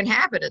it freaking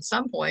happened at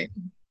some point.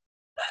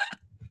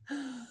 It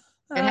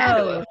had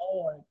to Oh have.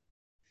 Lord.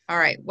 All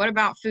right. What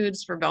about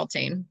foods for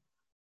Beltane?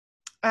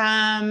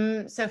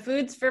 So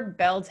foods for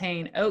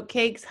Beltane, oat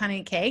cakes,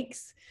 honey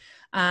cakes.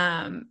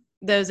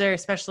 Those are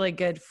especially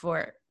good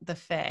for the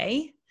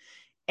Fae.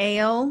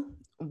 Ale,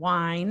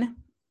 wine,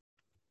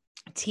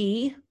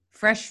 tea,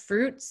 fresh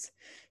fruits,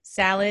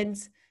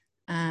 salads,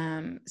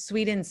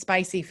 sweet and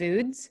spicy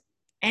foods,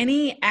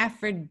 any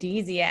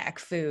aphrodisiac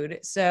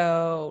food.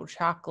 So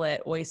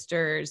chocolate,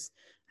 oysters.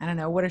 I don't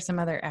know. What are some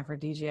other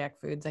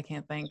aphrodisiac foods? I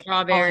can't think.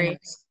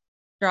 Strawberries,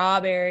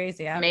 Strawberries.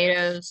 Yeah.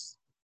 tomatoes.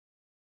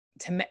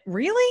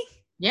 Really?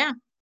 Yeah.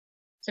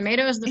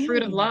 Tomato is the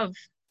fruit of Ew. love.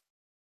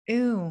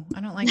 Ew.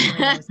 I don't like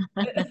tomatoes.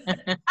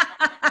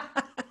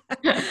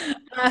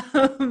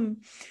 um,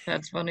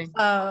 That's funny.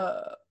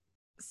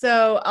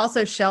 So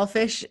also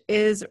shellfish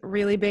is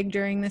really big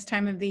during this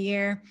time of the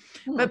year.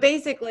 But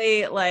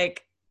basically,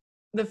 like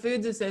the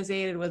foods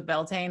associated with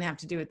Beltane have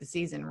to do with the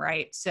season,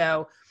 right?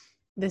 So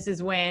this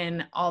is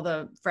when all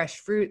the fresh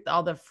fruit,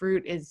 all the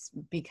fruit is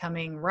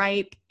becoming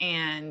ripe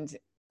and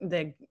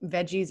the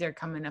veggies are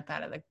coming up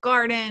out of the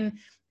garden.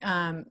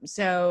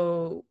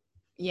 So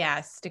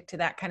yeah, stick to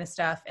that kind of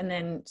stuff. And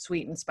then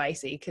sweet and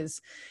spicy because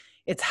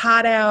it's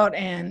hot out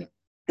and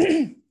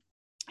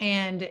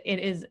and it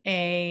is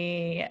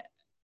a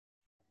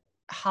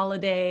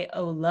holiday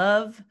o'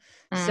 love.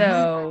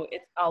 So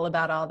it's all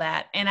about all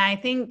that. And I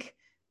think,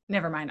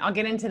 never mind. I'll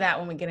get into that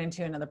when we get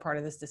into another part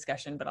of this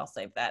discussion, but I'll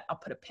save that. I'll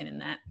put a pin in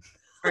that.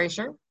 Are you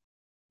sure?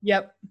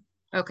 Yep.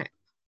 Okay.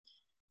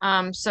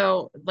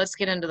 So let's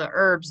get into the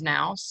herbs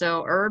now.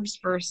 So herbs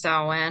for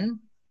Samhain,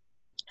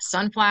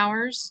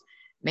 sunflowers,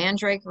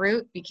 mandrake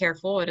root, be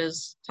careful, it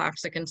is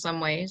toxic in some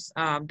ways,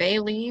 bay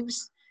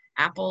leaves,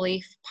 apple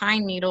leaf,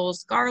 pine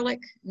needles, garlic,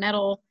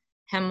 nettle,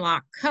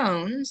 hemlock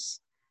cones,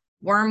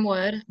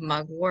 wormwood,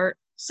 mugwort,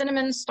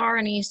 cinnamon, star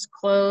anise,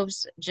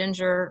 cloves,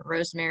 ginger,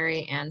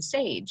 rosemary, and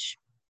sage.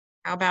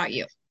 How about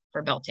you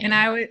for Beltane?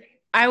 And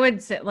I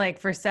would say, like,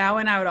 for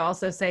Samhain, I would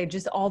also say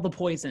just all the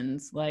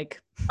poisons,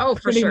 like. Oh,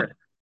 for sure. Much.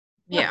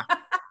 Yeah.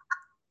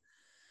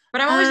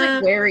 But I'm always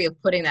like wary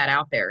of putting that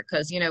out there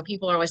because, you know,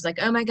 people are always like,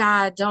 oh my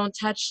God, don't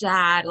touch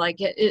that. Like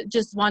it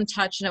just one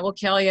touch and it will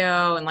kill you.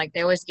 And like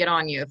they always get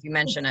on you if you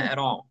mention it at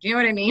all. Do you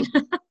know what I mean?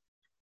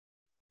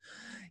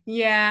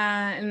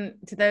 Yeah. And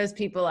to those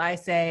people, I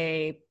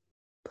say,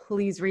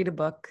 please read a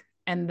book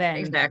and then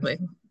Exactly.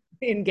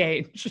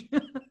 engage.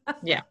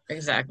 Yeah,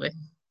 exactly.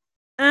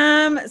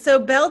 So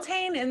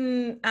Beltane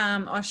in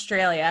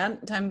Australia,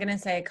 so I'm going to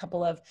say a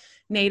couple of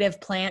native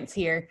plants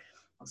here.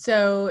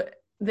 So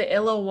the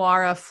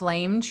Illawarra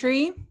flame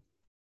tree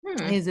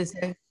is this,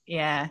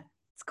 yeah,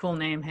 it's a cool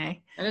name,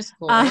 hey? That is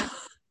cool.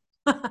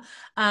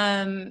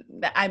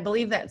 I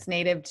believe that's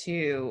native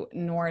to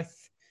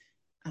north,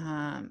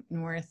 I'm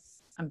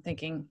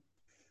thinking,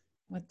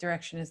 what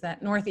direction is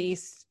that?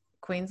 Northeast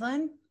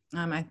Queensland.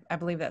 I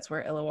believe that's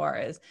where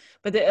Illawarra is.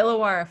 But the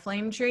Illawarra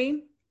flame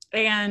tree,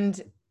 and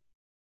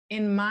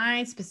in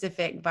my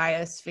specific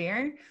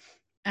biosphere,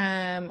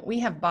 we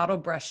have bottle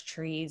brush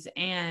trees,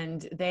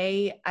 and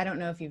I don't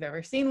know if you've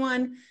ever seen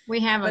one. We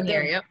have them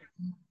here, yep.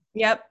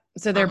 Yep.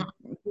 So their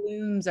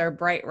blooms are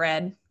bright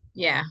red.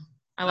 Yeah,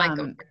 I like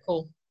them. They're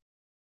cool.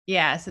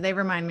 Yeah, so they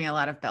remind me a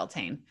lot of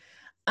Beltane.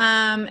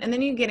 And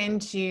then you get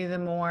into the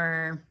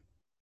more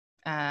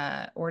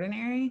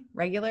ordinary,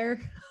 regular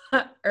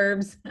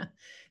herbs.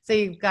 So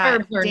you've got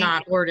herbs are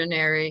not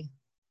ordinary.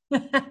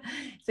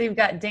 So you've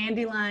got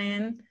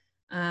dandelion,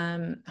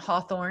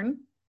 hawthorn,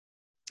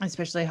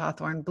 especially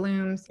hawthorn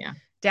blooms,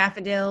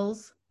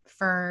 daffodils,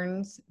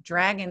 ferns,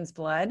 dragon's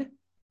blood,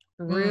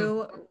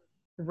 rue,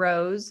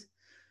 rose,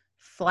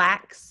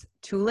 flax,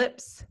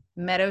 tulips,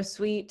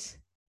 meadowsweet,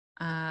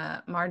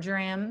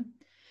 marjoram,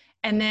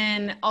 and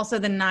then also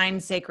the 9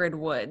 sacred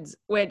woods,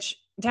 which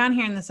down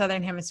here in the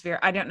Southern Hemisphere,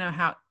 I don't know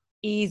how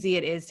easy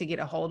it is to get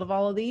a hold of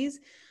all of these.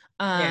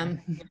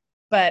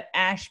 But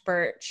ash,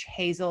 birch,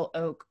 hazel,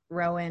 oak,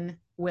 rowan,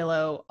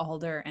 willow,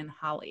 alder, and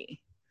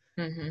holly.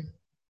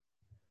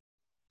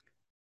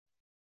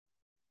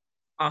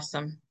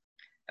 Awesome.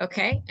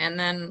 Okay, and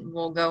then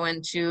we'll go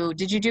into,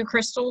 did you do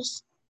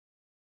crystals?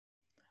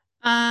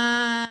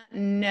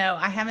 No,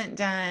 I haven't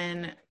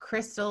done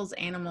crystals,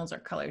 animals, or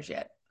colors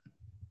yet.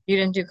 You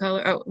didn't do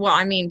color? Oh, well,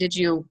 I mean, did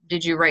you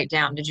write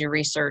down, did you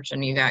research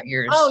and you got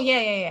yours? Oh,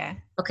 yeah.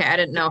 Okay, I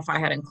didn't know if I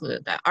had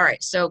included that. All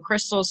right, so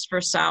crystals for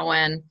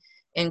Samhain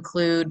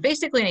include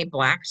basically any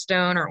black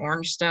stone or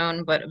orange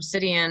stone, but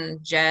obsidian,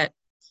 jet,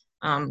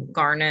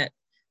 garnet,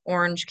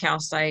 orange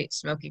calcite,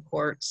 smoky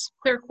quartz,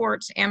 clear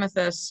quartz,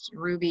 amethyst,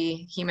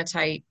 ruby,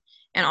 hematite,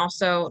 and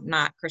also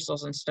not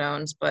crystals and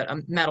stones, but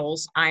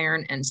metals,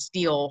 iron, and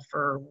steel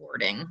for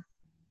warding.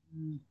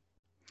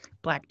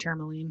 Black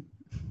tourmaline.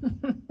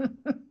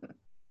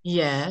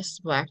 Yes,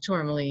 black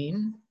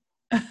tourmaline.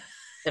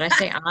 Did I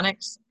say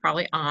onyx?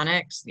 Probably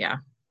onyx. Yeah.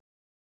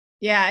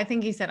 Yeah, I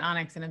think he said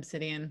onyx and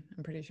obsidian.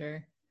 I'm pretty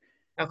sure.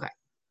 Okay.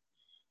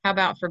 How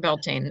about for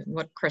Beltane?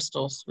 What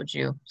crystals would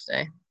you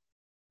say?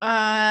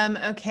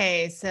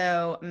 Okay,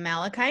 so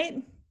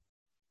malachite,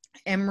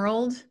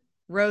 emerald,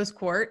 rose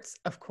quartz,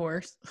 of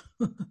course.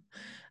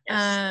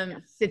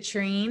 Yes.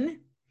 Citrine,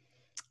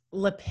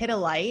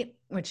 lepidolite,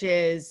 which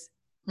is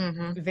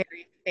Mm-hmm.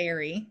 very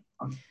fairy,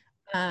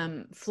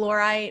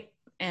 fluorite,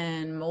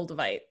 and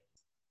moldavite.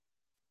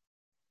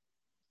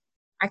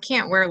 I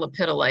can't wear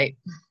lepidolite.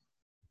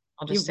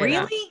 I'll You just say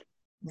that. really?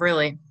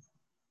 Really.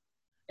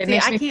 It See,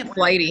 makes I me can't wear,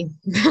 flighty.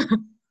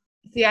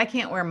 see, I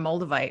can't wear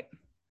moldavite.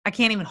 I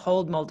can't even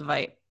hold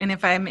moldavite. And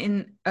if I'm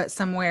in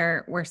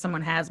somewhere where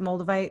someone has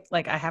moldavite,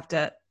 like I have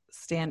to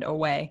stand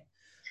away.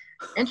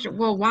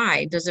 Well,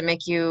 why? Does it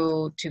make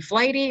you too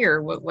flighty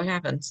or what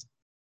happens?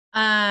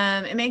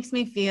 It makes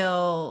me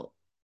feel,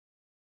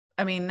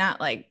 I mean, not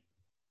like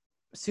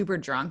super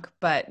drunk,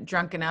 but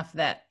drunk enough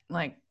that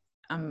like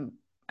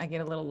I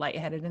get a little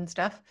lightheaded and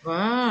stuff.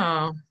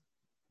 Oh,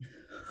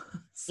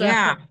 So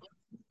yeah.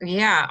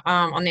 Yeah.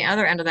 On the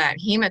other end of that,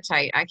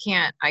 hematite, I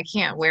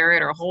can't wear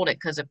it or hold it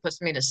because it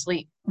puts me to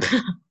sleep.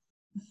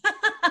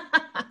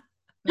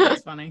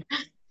 that's funny.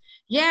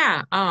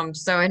 Yeah.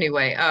 So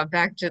anyway,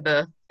 back to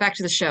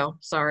the show.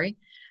 Sorry.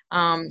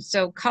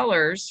 So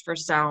colors for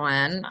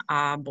Samhain,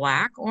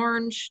 black,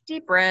 orange,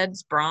 deep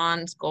reds,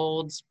 bronze,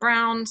 golds,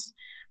 browns.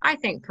 I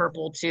think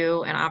purple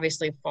too, and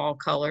obviously fall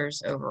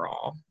colors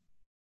overall.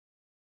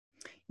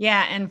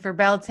 Yeah, and for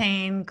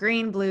Beltane,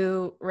 green,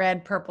 blue,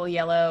 red, purple,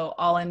 yellow,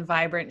 all in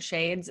vibrant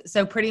shades.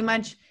 So pretty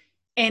much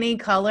any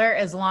color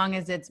as long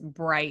as it's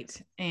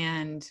bright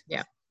and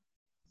Yeah.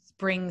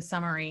 spring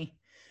summery.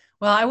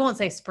 Well, I won't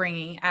say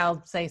springy,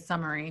 I'll say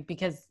summery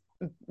because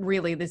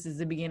really this is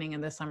the beginning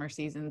of the summer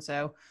season.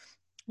 So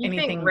You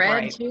think anything red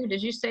bright. too?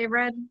 Did you say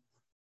red?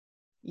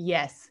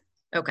 Yes.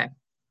 Okay.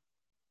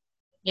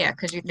 Yeah,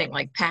 because you Yeah. think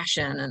like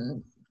passion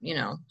and,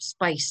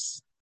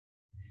 spice.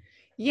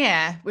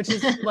 Yeah, which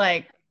is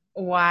like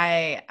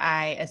why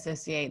I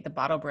associate the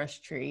bottle brush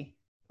tree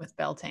with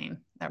Beltane,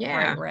 that bright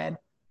Yeah. red.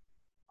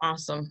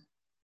 Awesome.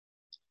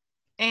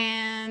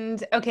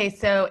 And okay,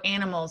 so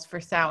animals for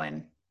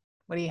Samhain.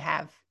 What do you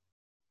have?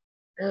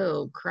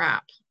 Oh,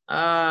 crap.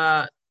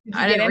 Uh, Did you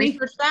I get didn't any?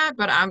 research that,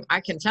 but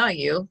I can tell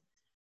you.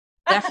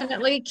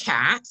 Definitely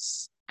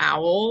cats,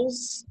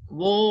 owls,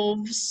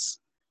 wolves,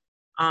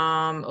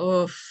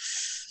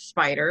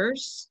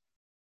 spiders.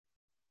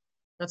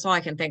 That's all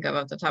I can think of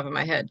off the top of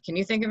my head. Can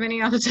you think of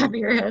any off the top of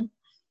your head?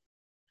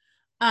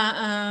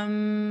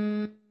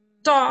 Um,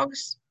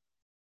 Dogs.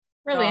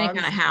 Really any kind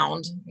dogs. of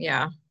hound.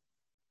 Yeah.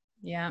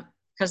 Yeah.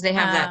 Because they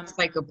have that Um,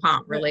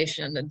 psychopomp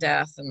relation to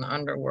death in the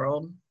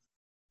underworld.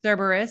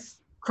 Cerberus,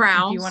 if you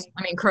want. Crows.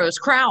 I mean crows.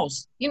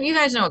 Crows. You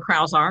guys know what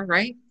crows are,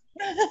 right?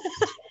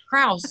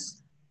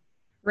 Crows.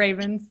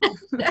 Ravens.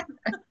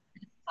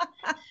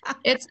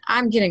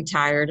 I'm getting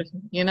tired.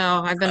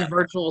 I've been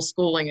virtual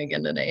schooling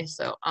again today.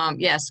 So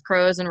yes,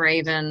 crows and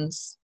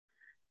ravens.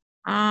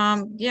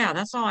 Yeah,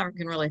 that's all I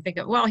can really think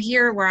of. Well,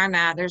 here where I'm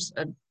at, there's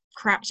a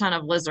crap ton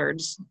of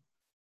lizards.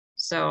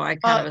 So I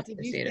kind of Did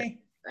you associate it say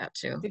with that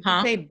too. did you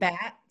Huh? say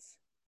bats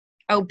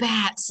Oh,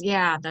 bats.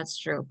 Yeah, that's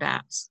true.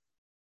 Bats.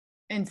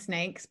 and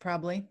snakes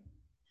probably?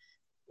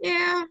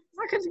 Yeah,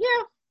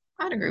 yeah,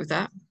 I'd agree with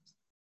that.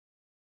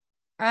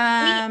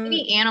 Any Um,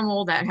 any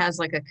animal that has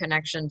like a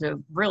connection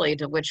to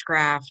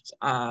witchcraft,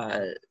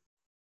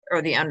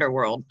 or the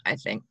underworld, I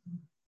think.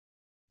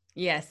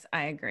 yes,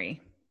 I agree.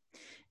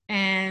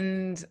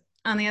 And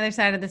on the other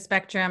side of the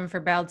spectrum for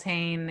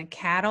Beltane,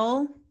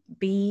 cattle,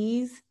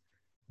 bees,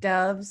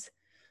 doves,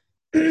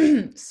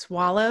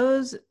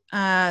 swallows,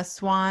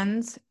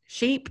 swans,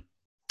 sheep,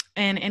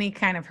 and any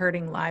kind of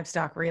herding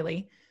livestock,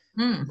 really.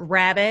 Hmm.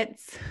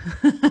 Rabbits,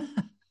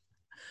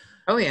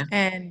 Oh yeah.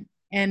 and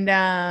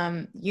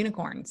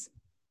unicorns.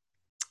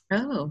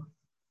 Oh,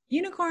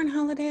 Unicorn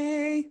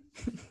holiday.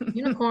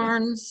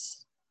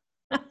 unicorns.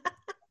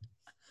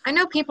 I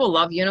know people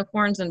love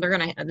unicorns and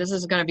this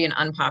is gonna be an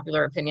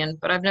unpopular opinion,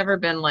 but I've never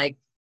been like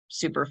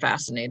super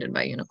fascinated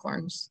by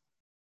unicorns.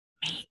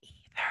 Me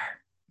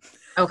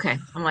either. Okay.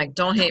 I'm like,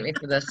 don't hate me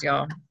for this,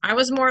 y'all. I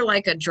was more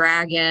like a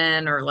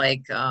dragon or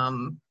like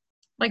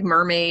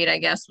mermaid, I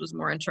guess, was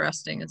more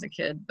interesting as a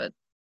kid, but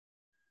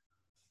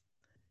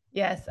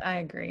Yes, I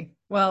agree.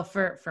 Well,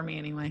 for me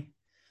anyway.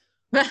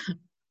 we're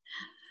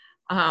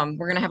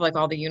gonna have like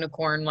all the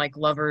unicorn like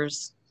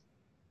lovers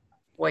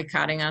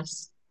boycotting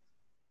us.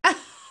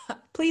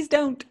 Please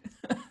don't.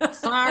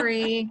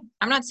 Sorry.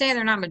 I'm not saying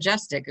they're not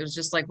majestic. It was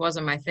just like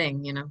wasn't my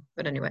thing.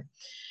 But anyway.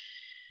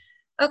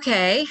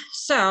 Okay,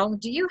 so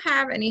do you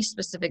have any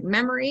specific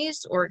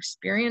memories or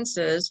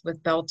experiences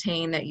with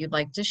Beltane that you'd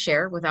like to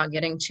share without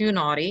getting too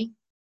naughty?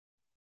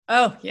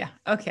 Oh, yeah.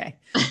 Okay.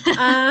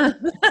 Uh,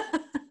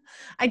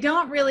 I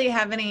don't really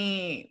have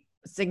any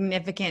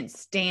significant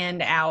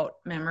standout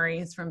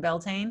memories from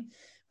Beltane,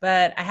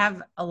 but I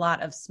have a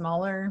lot of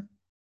smaller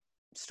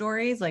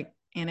stories, like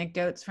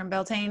anecdotes from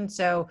Beltane.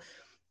 So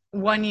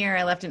one year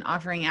I left an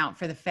offering out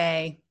for the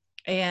Fae,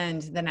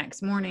 and the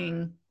next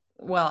morning,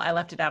 well, I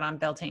left it out on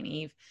Beltane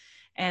Eve.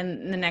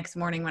 And the next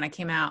morning when I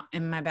came out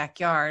in my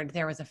backyard,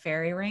 there was a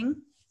fairy ring.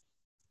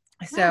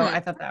 So Hmm, I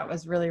thought that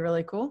was really,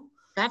 really cool.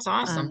 that's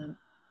awesome.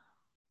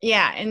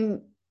 Yeah.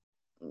 And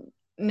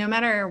no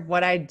matter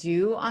what I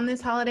do on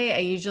this holiday, I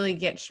usually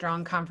get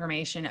strong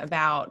confirmation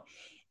about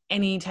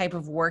any type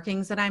of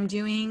workings that I'm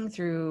doing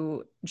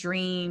through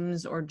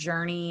dreams or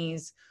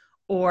journeys,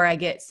 or I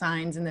get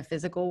signs in the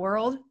physical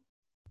world.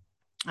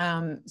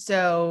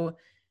 So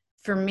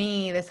for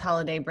me, this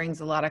holiday brings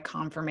a lot of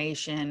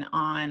confirmation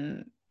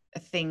on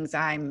things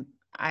I'm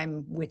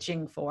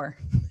witching for.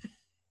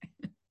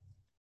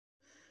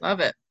 Love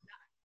it.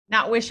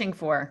 Not wishing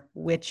for,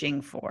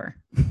 witching for.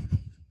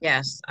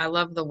 Yes, I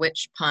love the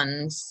witch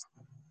puns.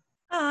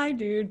 I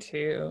do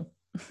too.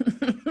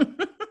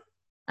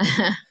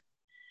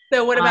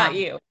 So what about Um,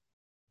 you?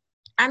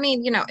 I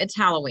mean, it's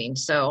Halloween,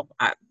 so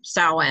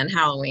Samhain,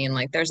 Halloween,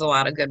 like there's a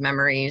lot of good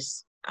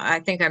memories.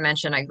 I think I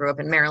mentioned I grew up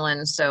in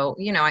Maryland, so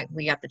we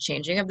got the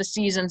changing of the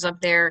seasons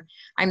up there.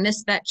 I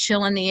miss that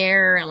chill in the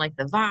air and like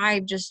the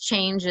vibe just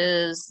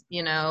changes,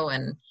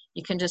 and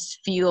you can just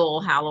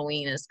feel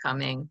Halloween is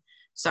coming.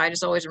 So I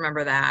just always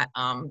remember that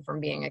from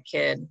being a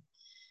kid.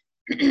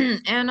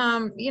 And I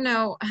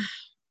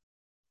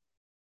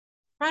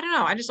don't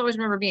know, I just always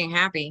remember being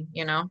happy.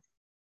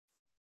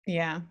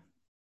 Yeah,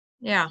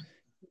 Yeah.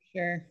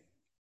 sure.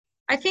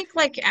 I think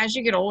like as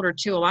you get older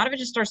too, a lot of it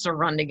just starts to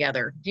run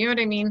together. Do you know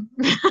what I mean?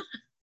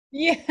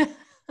 Yeah.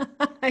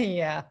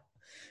 Yeah,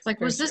 It's like,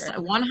 for was this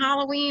sure. one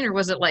Halloween or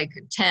was it like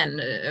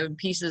 10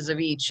 pieces of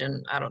each?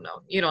 And I don't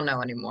know. You don't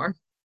know anymore.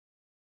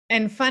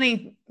 And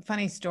funny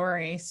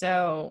story.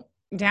 So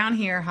down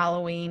here,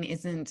 Halloween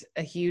isn't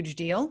a huge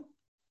deal.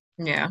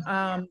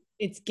 Yeah.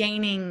 It's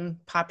gaining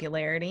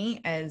popularity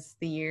as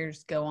the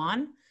years go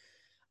on.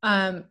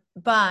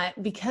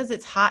 But because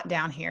it's hot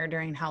down here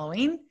during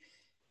Halloween,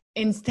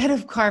 instead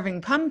of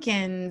carving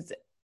pumpkins,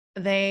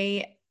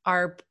 they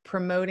are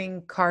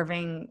promoting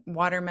carving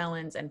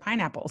watermelons and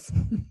pineapples.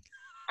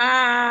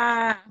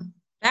 Uh,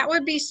 that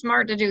would be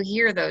smart to do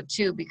here though,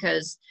 too,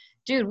 because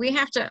dude,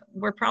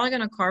 we're probably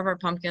going to carve our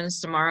pumpkins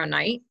tomorrow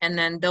night and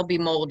then they'll be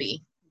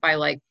moldy by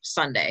like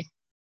Sunday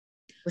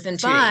within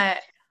 2 days.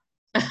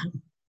 But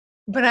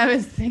but I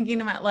was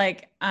thinking about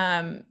like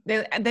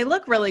they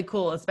look really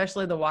cool,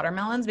 especially the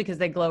watermelons because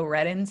they glow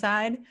red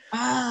inside.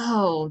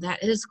 Oh,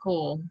 that is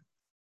cool.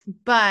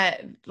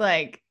 But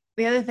like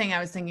the other thing I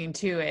was thinking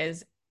too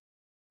is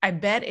I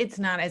bet it's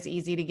not as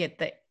easy to get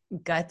the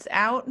guts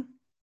out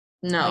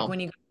like No, when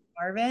you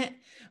carve it.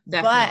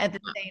 But definitely at the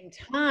not. same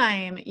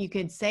time, you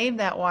could save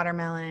that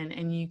watermelon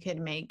and you could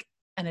make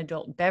an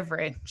adult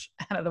beverage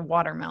out of the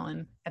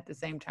watermelon at the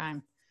same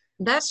time.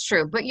 That's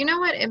true. But you know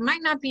what? It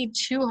might not be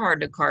too hard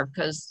to carve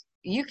because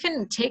you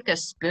can take a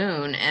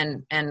spoon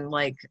and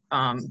like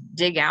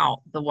dig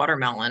out the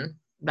watermelon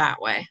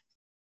that way.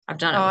 I've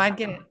done Oh, it I'd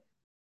before. get it.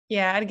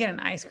 Yeah, I'd get an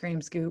ice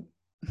cream scoop.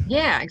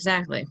 Yeah,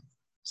 exactly.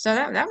 So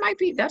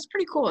that's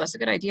pretty cool. That's a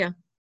good idea.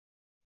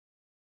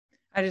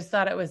 I just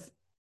thought it was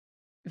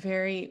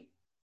very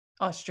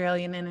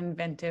Australian and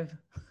inventive.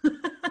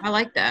 I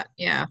like that.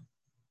 Yeah.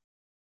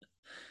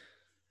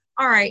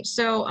 All right.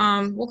 So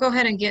we'll go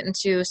ahead and get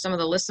into some of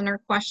the listener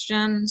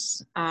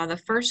questions.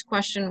 The first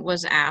question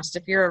was asked,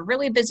 if you're a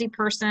really busy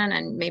person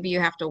and maybe you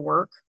have to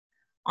work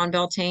on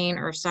Beltane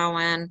or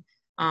Samhain,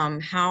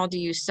 how do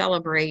you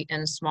celebrate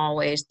in small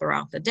ways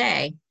throughout the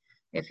day?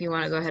 If you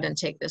want to go ahead and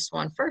take this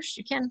one first,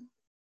 you can.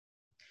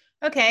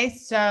 Okay,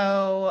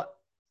 so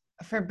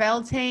for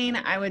Beltane,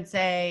 I would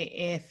say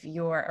if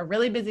you're a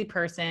really busy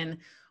person,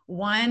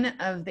 one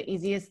of the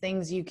easiest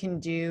things you can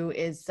do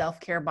is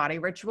self-care body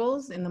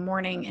rituals in the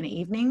morning and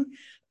evening.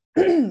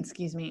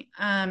 Excuse me.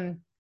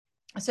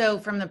 So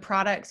from the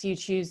products you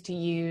choose to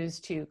use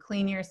to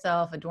clean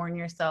yourself, adorn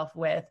yourself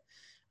with,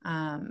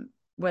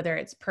 whether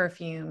it's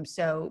perfume,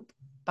 soap,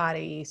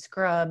 body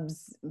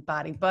scrubs,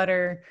 body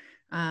butter,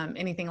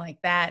 anything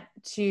like that,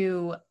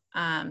 to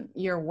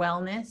your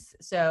wellness.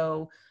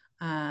 So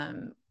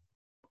um,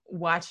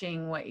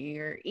 watching what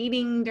you're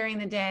eating during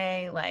the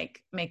day,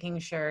 like making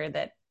sure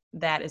that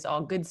that is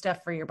all good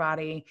stuff for your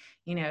body,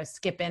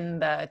 skipping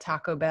the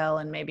Taco Bell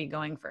and maybe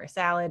going for a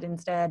salad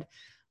instead.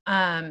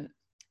 And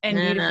Uh,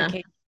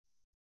 beautification,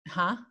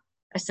 huh?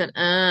 I said,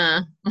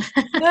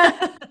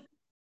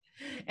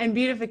 And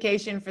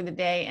beautification for the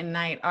day and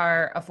night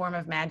are a form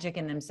of magic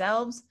in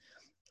themselves.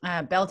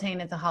 Beltane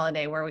is a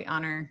holiday where we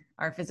honor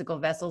our physical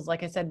vessels,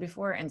 like I said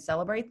before, and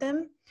celebrate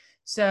them.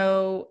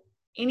 So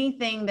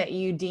anything that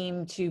you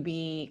deem to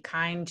be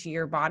kind to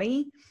your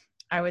body,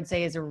 I would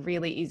say is a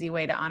really easy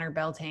way to honor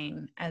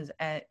Beltane as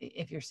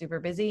if you're super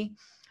busy.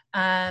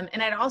 And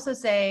I'd also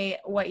say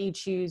what you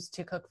choose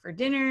to cook for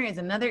dinner is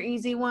another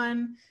easy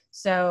one.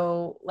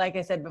 So like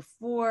I said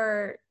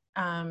before,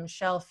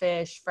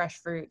 shellfish, fresh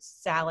fruits,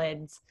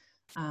 salads,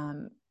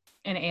 and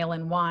ale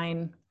and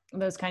wine,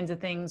 those kinds of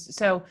things.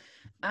 So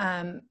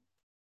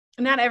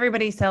not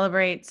everybody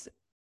celebrates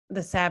the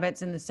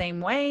Sabbats in the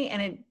same way,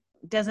 and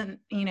doesn't,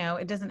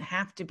 it doesn't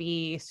have to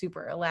be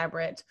super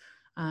elaborate.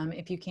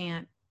 If you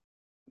can't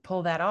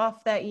pull that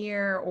off that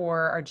year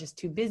or are just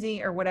too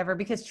busy or whatever,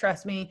 because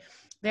trust me,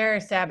 there are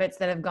Sabbats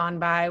that have gone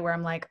by where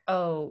I'm like,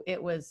 oh,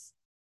 it was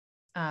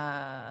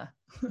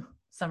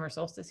summer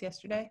solstice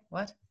yesterday.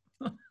 What?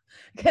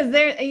 Because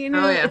there,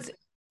 Oh yeah.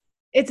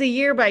 it's a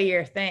year by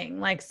year thing.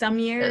 Like some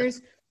Yes.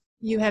 years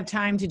you have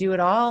time to do it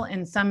all,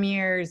 and some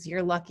years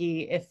you're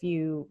lucky if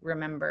you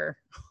remember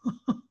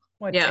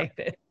what Yeah. day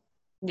it is.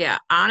 Yeah.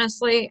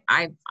 Honestly,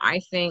 I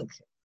think,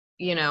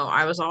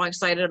 I was all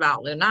excited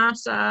about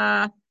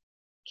Lunasa,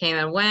 came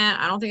and went.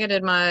 I don't think I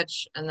did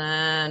much. And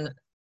then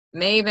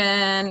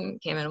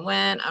Maven came and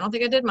went. I don't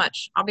think I did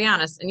much. I'll be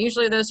honest. And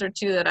usually those are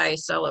two that I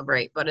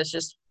celebrate, but it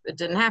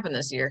didn't happen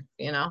this year,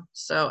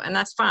 So, and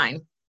that's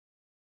fine.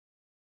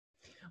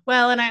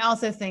 Well, and I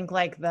also think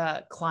like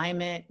the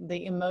climate,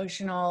 the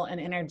emotional and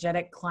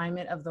energetic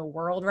climate of the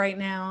world right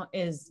now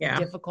is Yeah,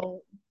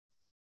 difficult.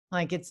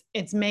 Like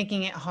it's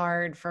making it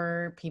hard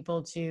for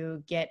people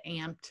to get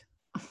amped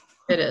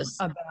it is.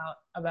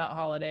 about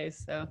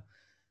holidays. So,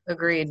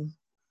 Agreed.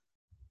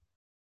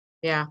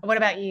 Yeah. what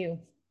about you?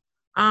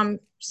 Some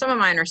of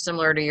mine are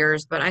similar to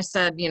yours, but I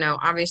said,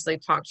 obviously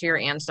talk to your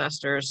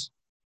ancestors.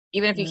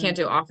 Even if you can't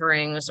do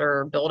offerings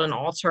or build an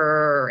altar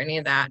or any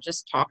of that,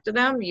 just talk to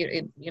them.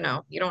 You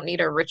don't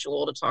need a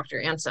ritual to talk to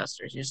your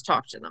ancestors. You just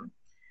talk to them,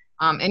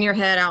 in your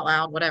head, out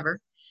loud, whatever.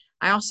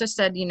 I also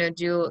said,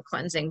 do a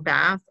cleansing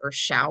bath or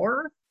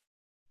shower.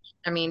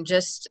 I mean,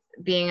 just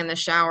being in the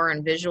shower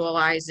and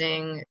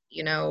visualizing,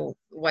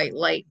 white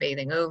light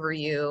bathing over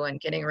you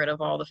and getting rid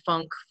of all the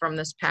funk from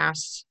this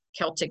past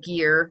Celtic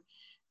year,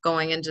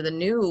 going into the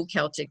new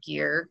Celtic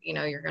year,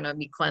 you're going to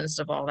be cleansed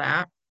of all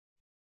that.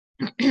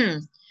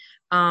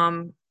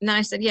 And then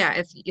I said, yeah,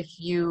 if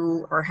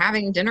you are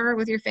having dinner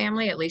with your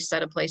family, at least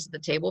set a place at the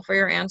table for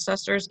your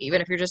ancestors,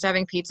 even if you're just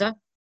having pizza,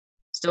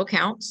 still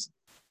counts.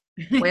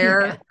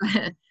 Where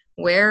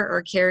wear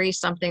or carry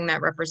something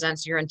that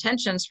represents your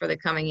intentions for the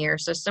coming year.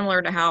 So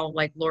similar to how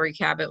like Lori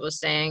Cabot was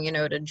saying,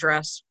 to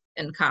dress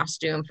in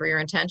costume for your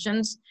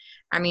intentions.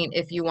 I mean,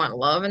 if you want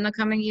love in the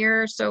coming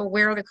year, so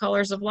wear the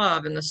colors of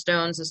love and the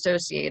stones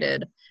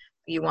associated.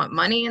 You want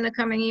money in the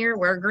coming year,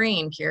 wear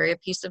green, carry a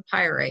piece of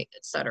pyrite,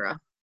 etc.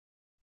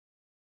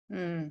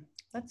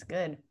 That's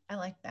good. I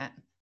like that.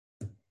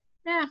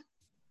 Yeah.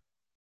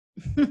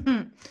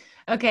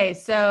 Okay,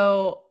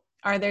 so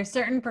are there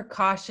certain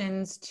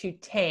precautions to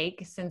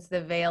take since the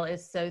veil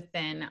is so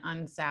thin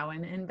on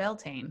Samhain and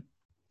Beltane?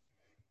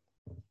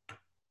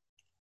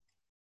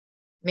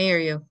 Me or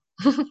you?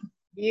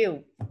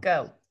 You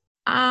go.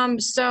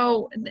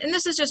 So, and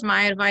this is just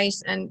my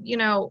advice, and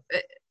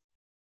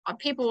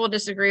people will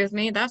disagree with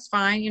me. That's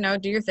fine,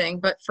 do your thing.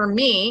 But for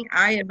me,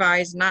 I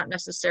advise not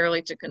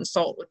necessarily to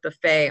consult with the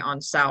Fae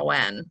on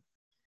Samhain.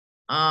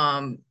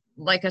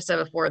 Like I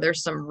said before,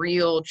 there's some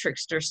real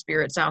trickster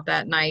spirits out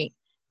that night.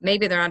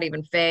 Maybe they're not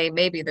even Fae,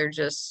 maybe they're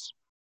just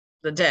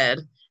the dead.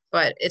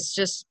 But it's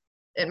just,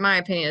 in my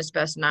opinion, it's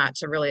best not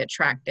to really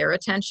attract their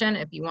attention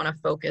if you want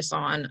to focus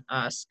on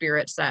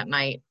spirits that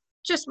night.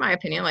 Just my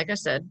opinion, like I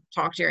said,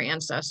 talk to your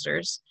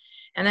ancestors.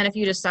 And then if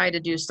you decide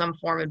to do some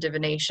form of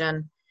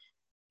divination,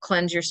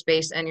 cleanse your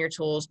space and your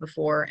tools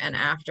before and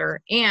after.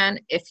 And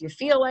if you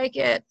feel like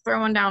it,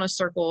 throwing down a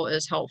circle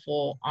is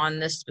helpful on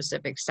this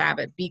specific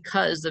Sabbath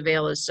because the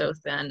veil is so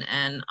thin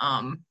and,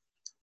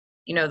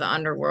 the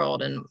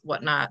underworld and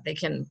whatnot, they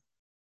can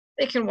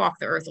walk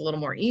the earth a little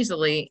more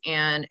easily.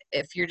 And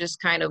if you're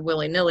just kind of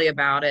willy-nilly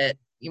about it,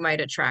 you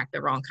might attract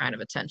the wrong kind of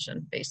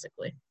attention,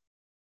 basically.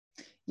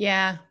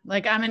 Yeah,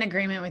 like I'm in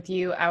agreement with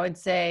you. I would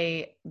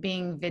say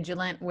being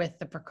vigilant with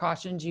the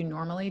precautions you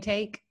normally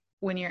take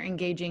when you're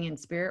engaging in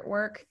spirit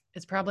work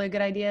is probably a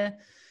good idea.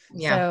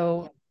 Yeah.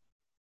 So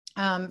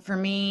for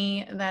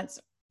me,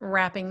 that's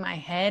wrapping my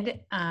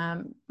head,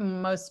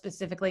 most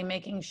specifically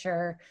making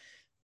sure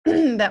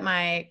that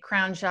my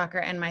crown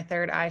chakra and my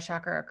third eye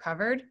chakra are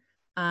covered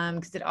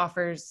because it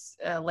offers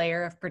a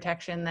layer of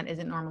protection that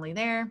isn't normally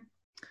there.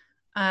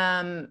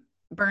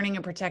 Burning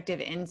a protective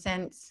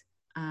incense,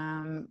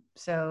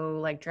 so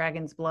like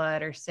dragon's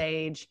blood or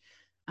sage,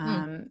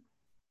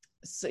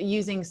 so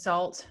using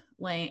salt,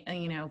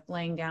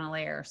 laying down a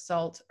layer of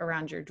salt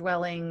around your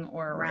dwelling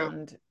or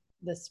around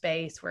the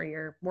space where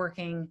you're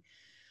working.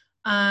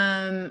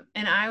 And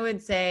I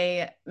would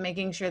say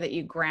making sure that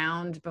you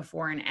ground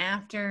before and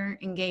after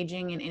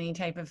engaging in any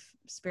type of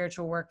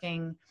spiritual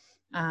working,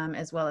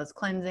 as well as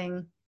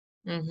cleansing.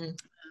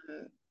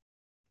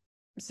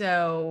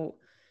 So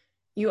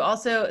you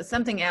also,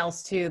 something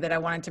else too that I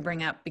wanted to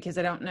bring up, because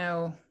I don't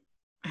know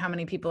how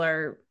many people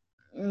are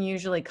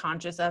usually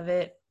conscious of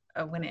it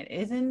when it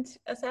isn't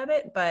a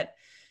Sabbath, but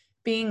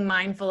being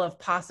mindful of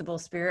possible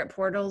spirit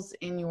portals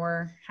in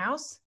your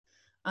house.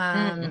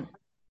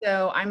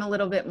 So I'm a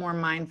little bit more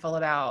mindful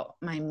about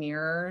my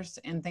mirrors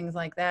and things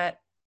like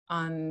that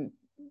on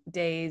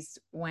days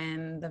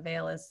when the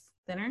veil is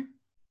thinner.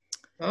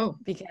 Oh,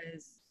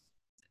 because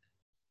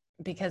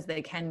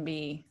they can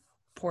be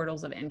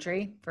portals of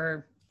entry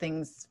for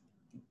things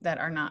that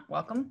are not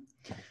welcome.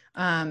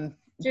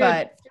 Dude,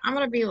 But I'm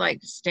gonna be like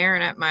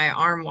staring at my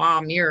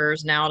armoire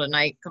mirrors now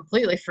tonight,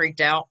 completely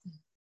freaked out.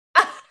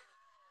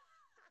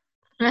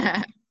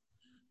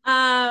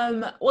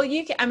 I well,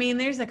 you can, I mean,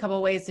 there's a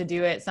couple ways to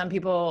do it. Some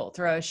people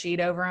throw a sheet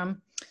over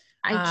them.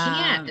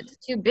 can't. It's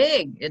too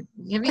big.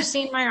 Have you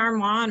seen my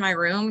armoire in my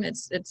room?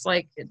 It's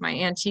like my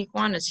antique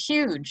one. It's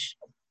huge.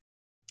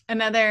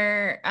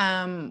 Another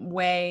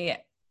way,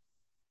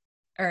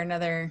 or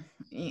another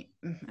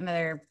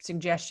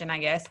suggestion, I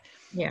guess,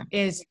 Yeah.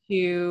 is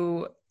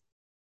to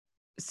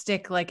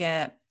stick like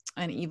an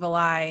evil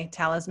eye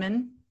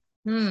talisman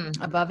Hmm.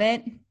 above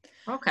it.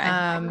 Okay.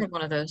 I have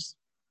one of those.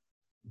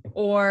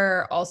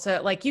 Or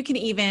also, like, you can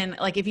even,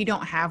 like, if you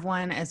don't have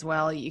one as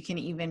well, you can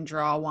even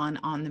draw one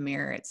on the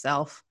mirror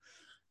itself.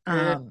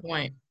 Good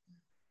point.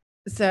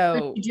 Could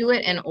So you do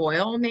it in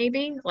oil,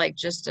 maybe, like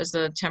just as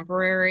a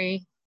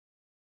temporary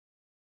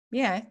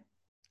yeah,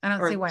 I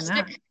don't or see why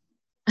not.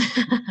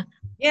 lipstick?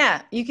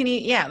 Yeah, you can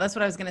eat. Yeah, that's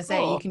what I was gonna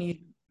say. You Cool. can use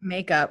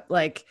makeup,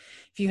 like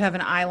if you have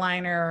an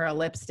eyeliner or a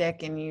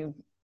lipstick, and you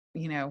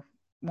know,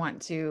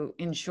 want to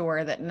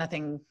ensure that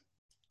nothing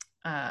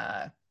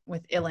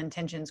with ill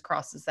intentions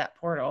crosses that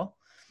portal,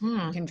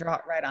 Hmm. you can draw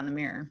it right on the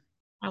mirror.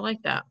 I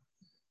like that.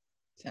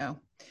 So,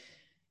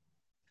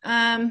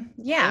 Cool.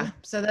 yeah.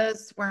 So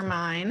those were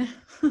mine.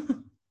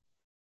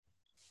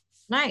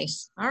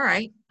 Nice. All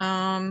right.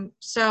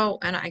 So,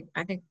 and I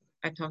think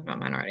I talked about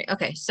mine already.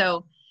 Okay.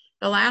 So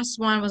the last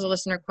one was a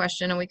listener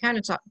question, and we kind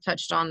of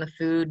touched on the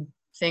food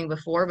thing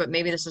before, but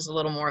maybe this is a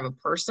little more of a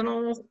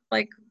personal,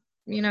 like,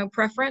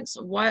 preference.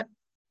 What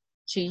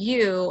to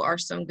you are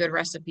some good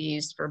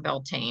recipes for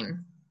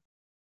Beltane?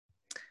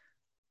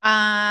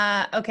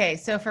 Okay,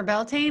 so for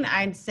Beltane,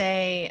 I'd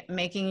say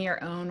making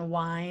your own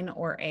wine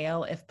or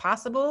ale if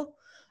possible.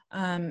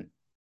 Um,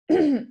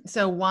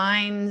 so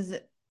wines,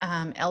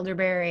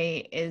 elderberry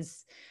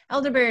is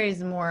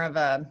more of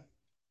a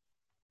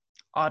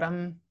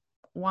autumn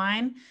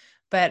wine,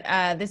 but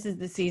this is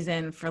the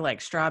season for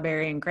like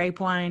strawberry and grape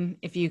wine.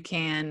 If you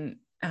can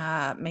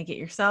make it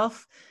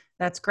yourself,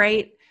 that's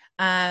great.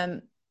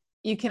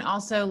 You can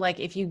also, like,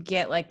 if you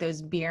get like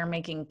those beer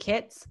making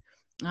kits,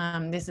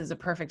 this is a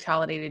perfect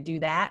holiday to do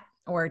that,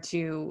 or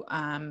to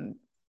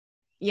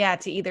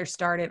to either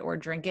start it or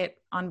drink it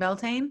on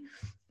Beltane.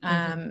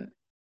 Mm-hmm.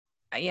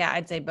 Yeah,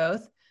 I'd say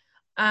both.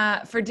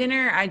 For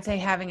dinner, I'd say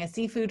having a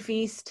seafood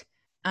feast,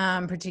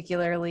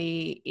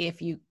 particularly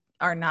if you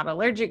are not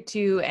allergic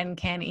to and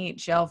can eat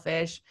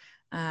shellfish.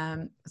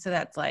 So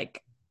that's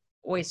like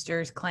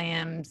oysters,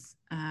 clams,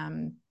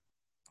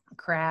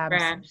 crabs.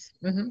 Crabs.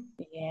 Mm-hmm.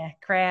 Yeah,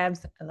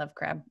 crabs. I love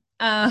crab.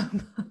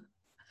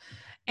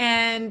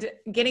 And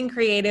getting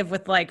creative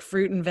with like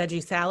fruit and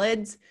veggie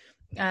salads,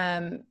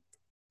 um,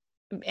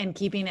 and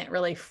keeping it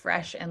really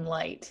fresh and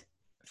light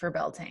for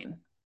Beltane.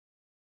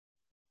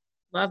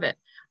 Love it.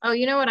 Oh,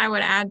 you know what I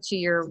would add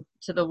to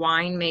the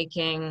wine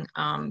making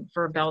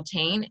for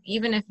Beltane,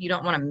 even if you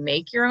don't want to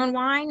make your own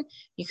wine,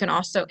 you can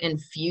also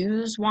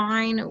infuse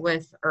wine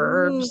with Ooh,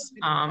 herbs.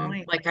 good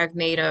point. Like I've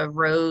made a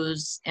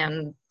rose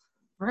and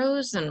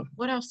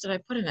what else did I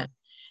put in it?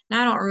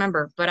 Now I don't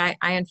remember, but I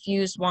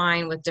infused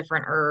wine with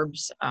different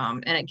herbs,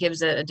 and it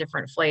gives it a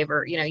different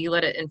flavor. You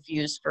let it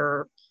infuse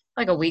for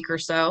like a week or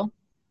so,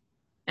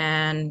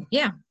 and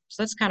yeah,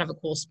 so that's kind of a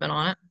cool spin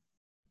on it.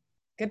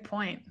 Good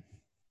point.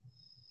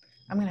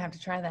 I'm gonna have to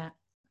try that.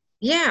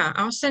 Yeah,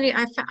 I'll send you.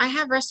 I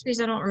have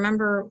recipes. I don't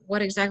remember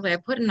what exactly I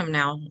put in them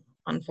now,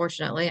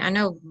 unfortunately. I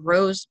know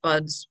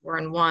rosebuds were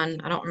in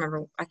one. I don't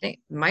remember. I think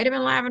it might have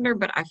been lavender,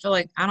 but I feel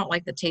like I don't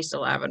like the taste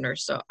of lavender,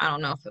 so I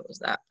don't know if it was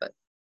that. But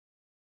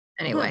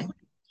Huh. anyway,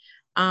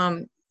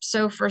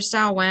 so for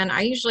Samhain,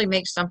 I usually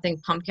make something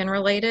pumpkin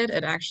related.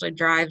 It actually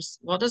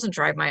well, it doesn't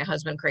drive my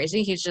husband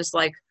crazy. He's just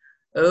like,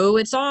 oh,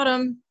 it's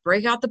autumn,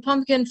 break out the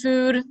pumpkin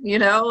food,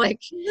 like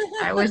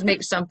I always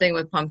make something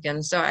with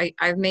pumpkin. So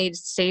I've made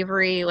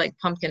savory like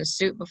pumpkin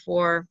soup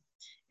before,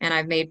 and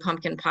I've made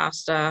pumpkin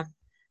pasta.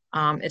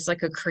 It's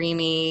like a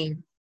creamy,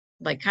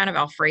 like kind of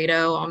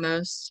Alfredo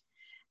almost.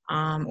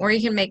 Or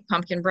you can make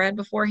pumpkin bread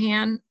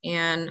beforehand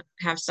and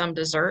have some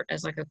dessert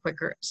as like a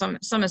quicker, some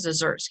as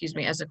dessert, excuse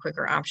me, as a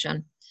quicker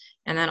option.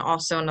 And then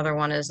also another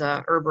one is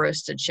a herb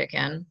roasted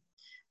chicken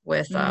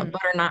with Mm.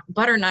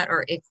 butternut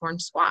or acorn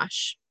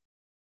squash.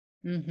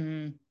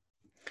 Hmm.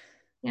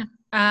 Yeah.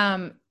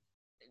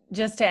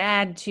 Just to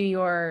add to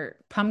your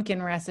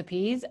pumpkin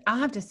recipes, I'll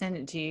have to send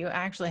it to you.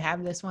 I actually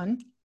have this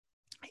one.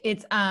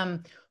 It's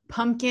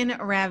pumpkin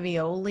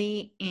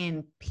ravioli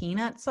in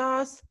peanut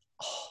sauce.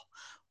 Oh,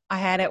 I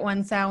had it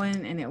one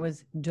Samhain and it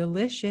was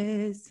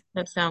delicious.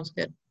 That sounds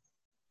good.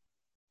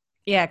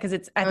 Yeah, because I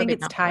I would think be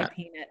it's down for Thai that.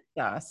 peanut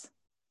sauce.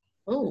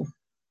 Oh,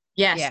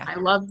 yes. Yeah. I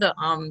love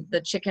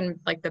the chicken,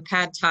 like the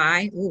pad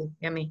thai. Ooh,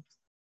 yummy.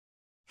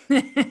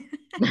 Whew.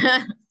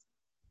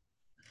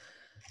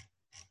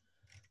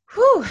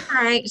 All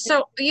right.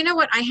 So, you know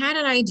what? I had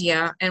an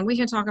idea, and we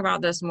can talk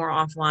about this more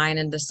offline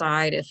and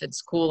decide if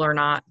it's cool or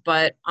not.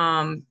 But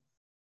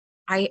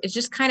it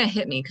just kind of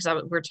hit me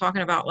because we're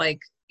talking about like,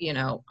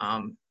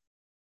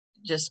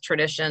 just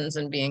traditions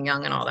and being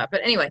young and all that.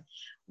 But anyway,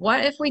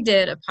 What if we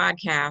did a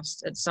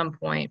podcast at some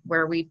point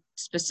where we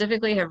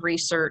specifically have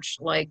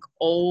researched like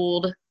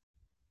old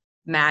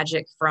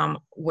magic from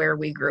where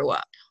we grew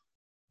up?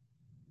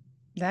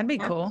 That'd be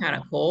That'd be cool. kind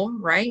of cool,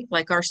 right?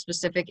 Like our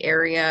specific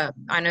area.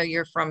 I know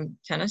you're from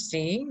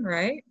Tennessee,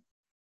 right?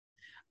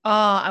 Oh,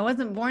 I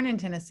wasn't born in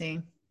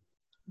Tennessee.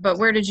 But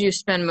where did you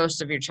spend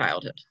most of your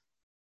childhood?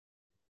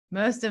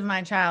 Most of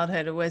my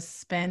childhood was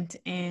spent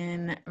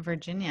in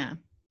Virginia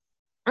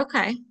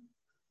Okay.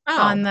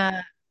 on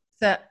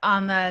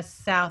Oh, the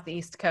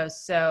southeast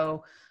coast.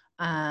 So,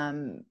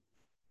 um,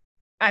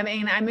 I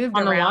mean, I moved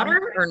on the around.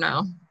 water or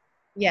no?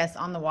 Yes,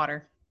 on the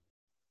water.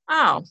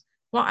 Oh,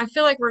 well, I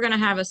feel like we're going to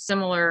have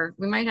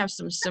we might have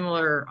some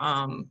similar,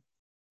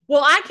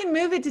 Well, I can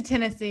move it to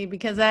Tennessee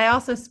because I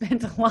also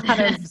spent a lot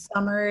of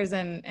summers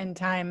and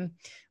time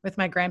with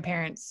my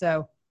grandparents.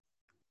 So,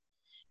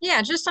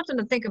 yeah, just something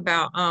to think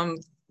about.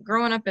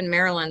 Growing up in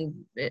Maryland,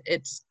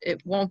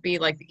 it won't be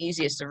like the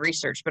easiest of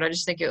research, but I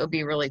just think it would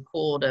be really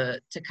cool to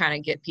kind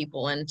of get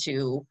people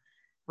into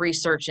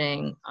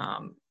researching,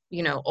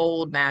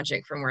 old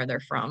magic from where they're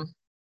from.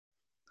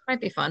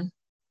 Might be fun.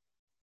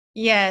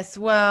 yes,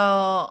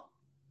 well,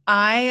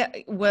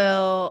 I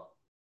will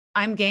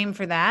I'm game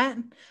for that,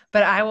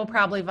 but I will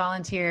probably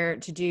volunteer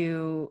to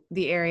do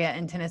the area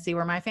in Tennessee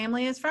where my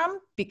family is from Cool.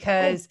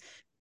 because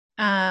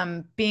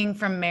being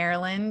from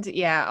Maryland,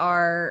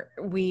 yeah,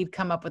 we've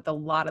come up with a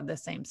lot of the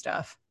same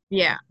stuff.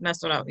 Yeah,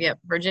 that's what yep.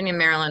 Virginia,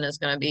 Maryland is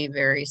going to be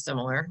very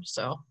similar.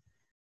 So,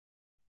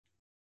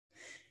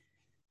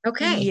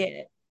 okay.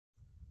 Yeah.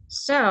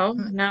 So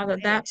Mm, now that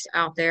that's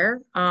out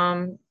there,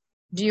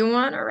 do you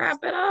want to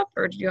wrap it up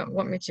or do you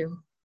want me to?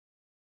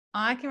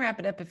 I can wrap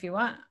it up if you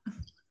want.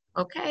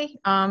 Okay.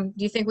 Do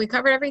you think we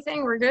covered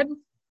everything? We're good?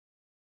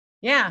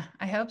 Yeah,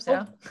 I hope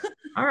Cool. so.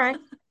 All right.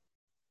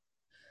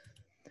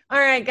 All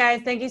right,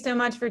 guys, thank you so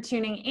much for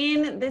tuning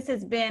in. This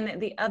has been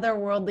the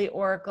Otherworldly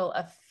Oracle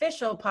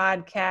official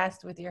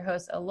podcast with your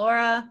host,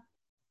 Alora.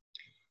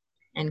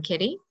 And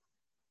Kitty?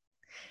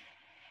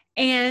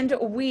 And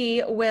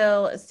we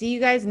will see you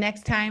guys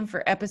next time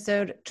for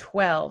episode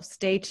 12.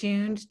 Stay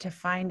tuned to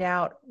find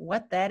out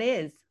what that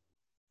is.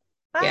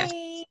 Bye.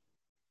 Yes.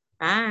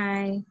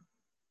 Bye.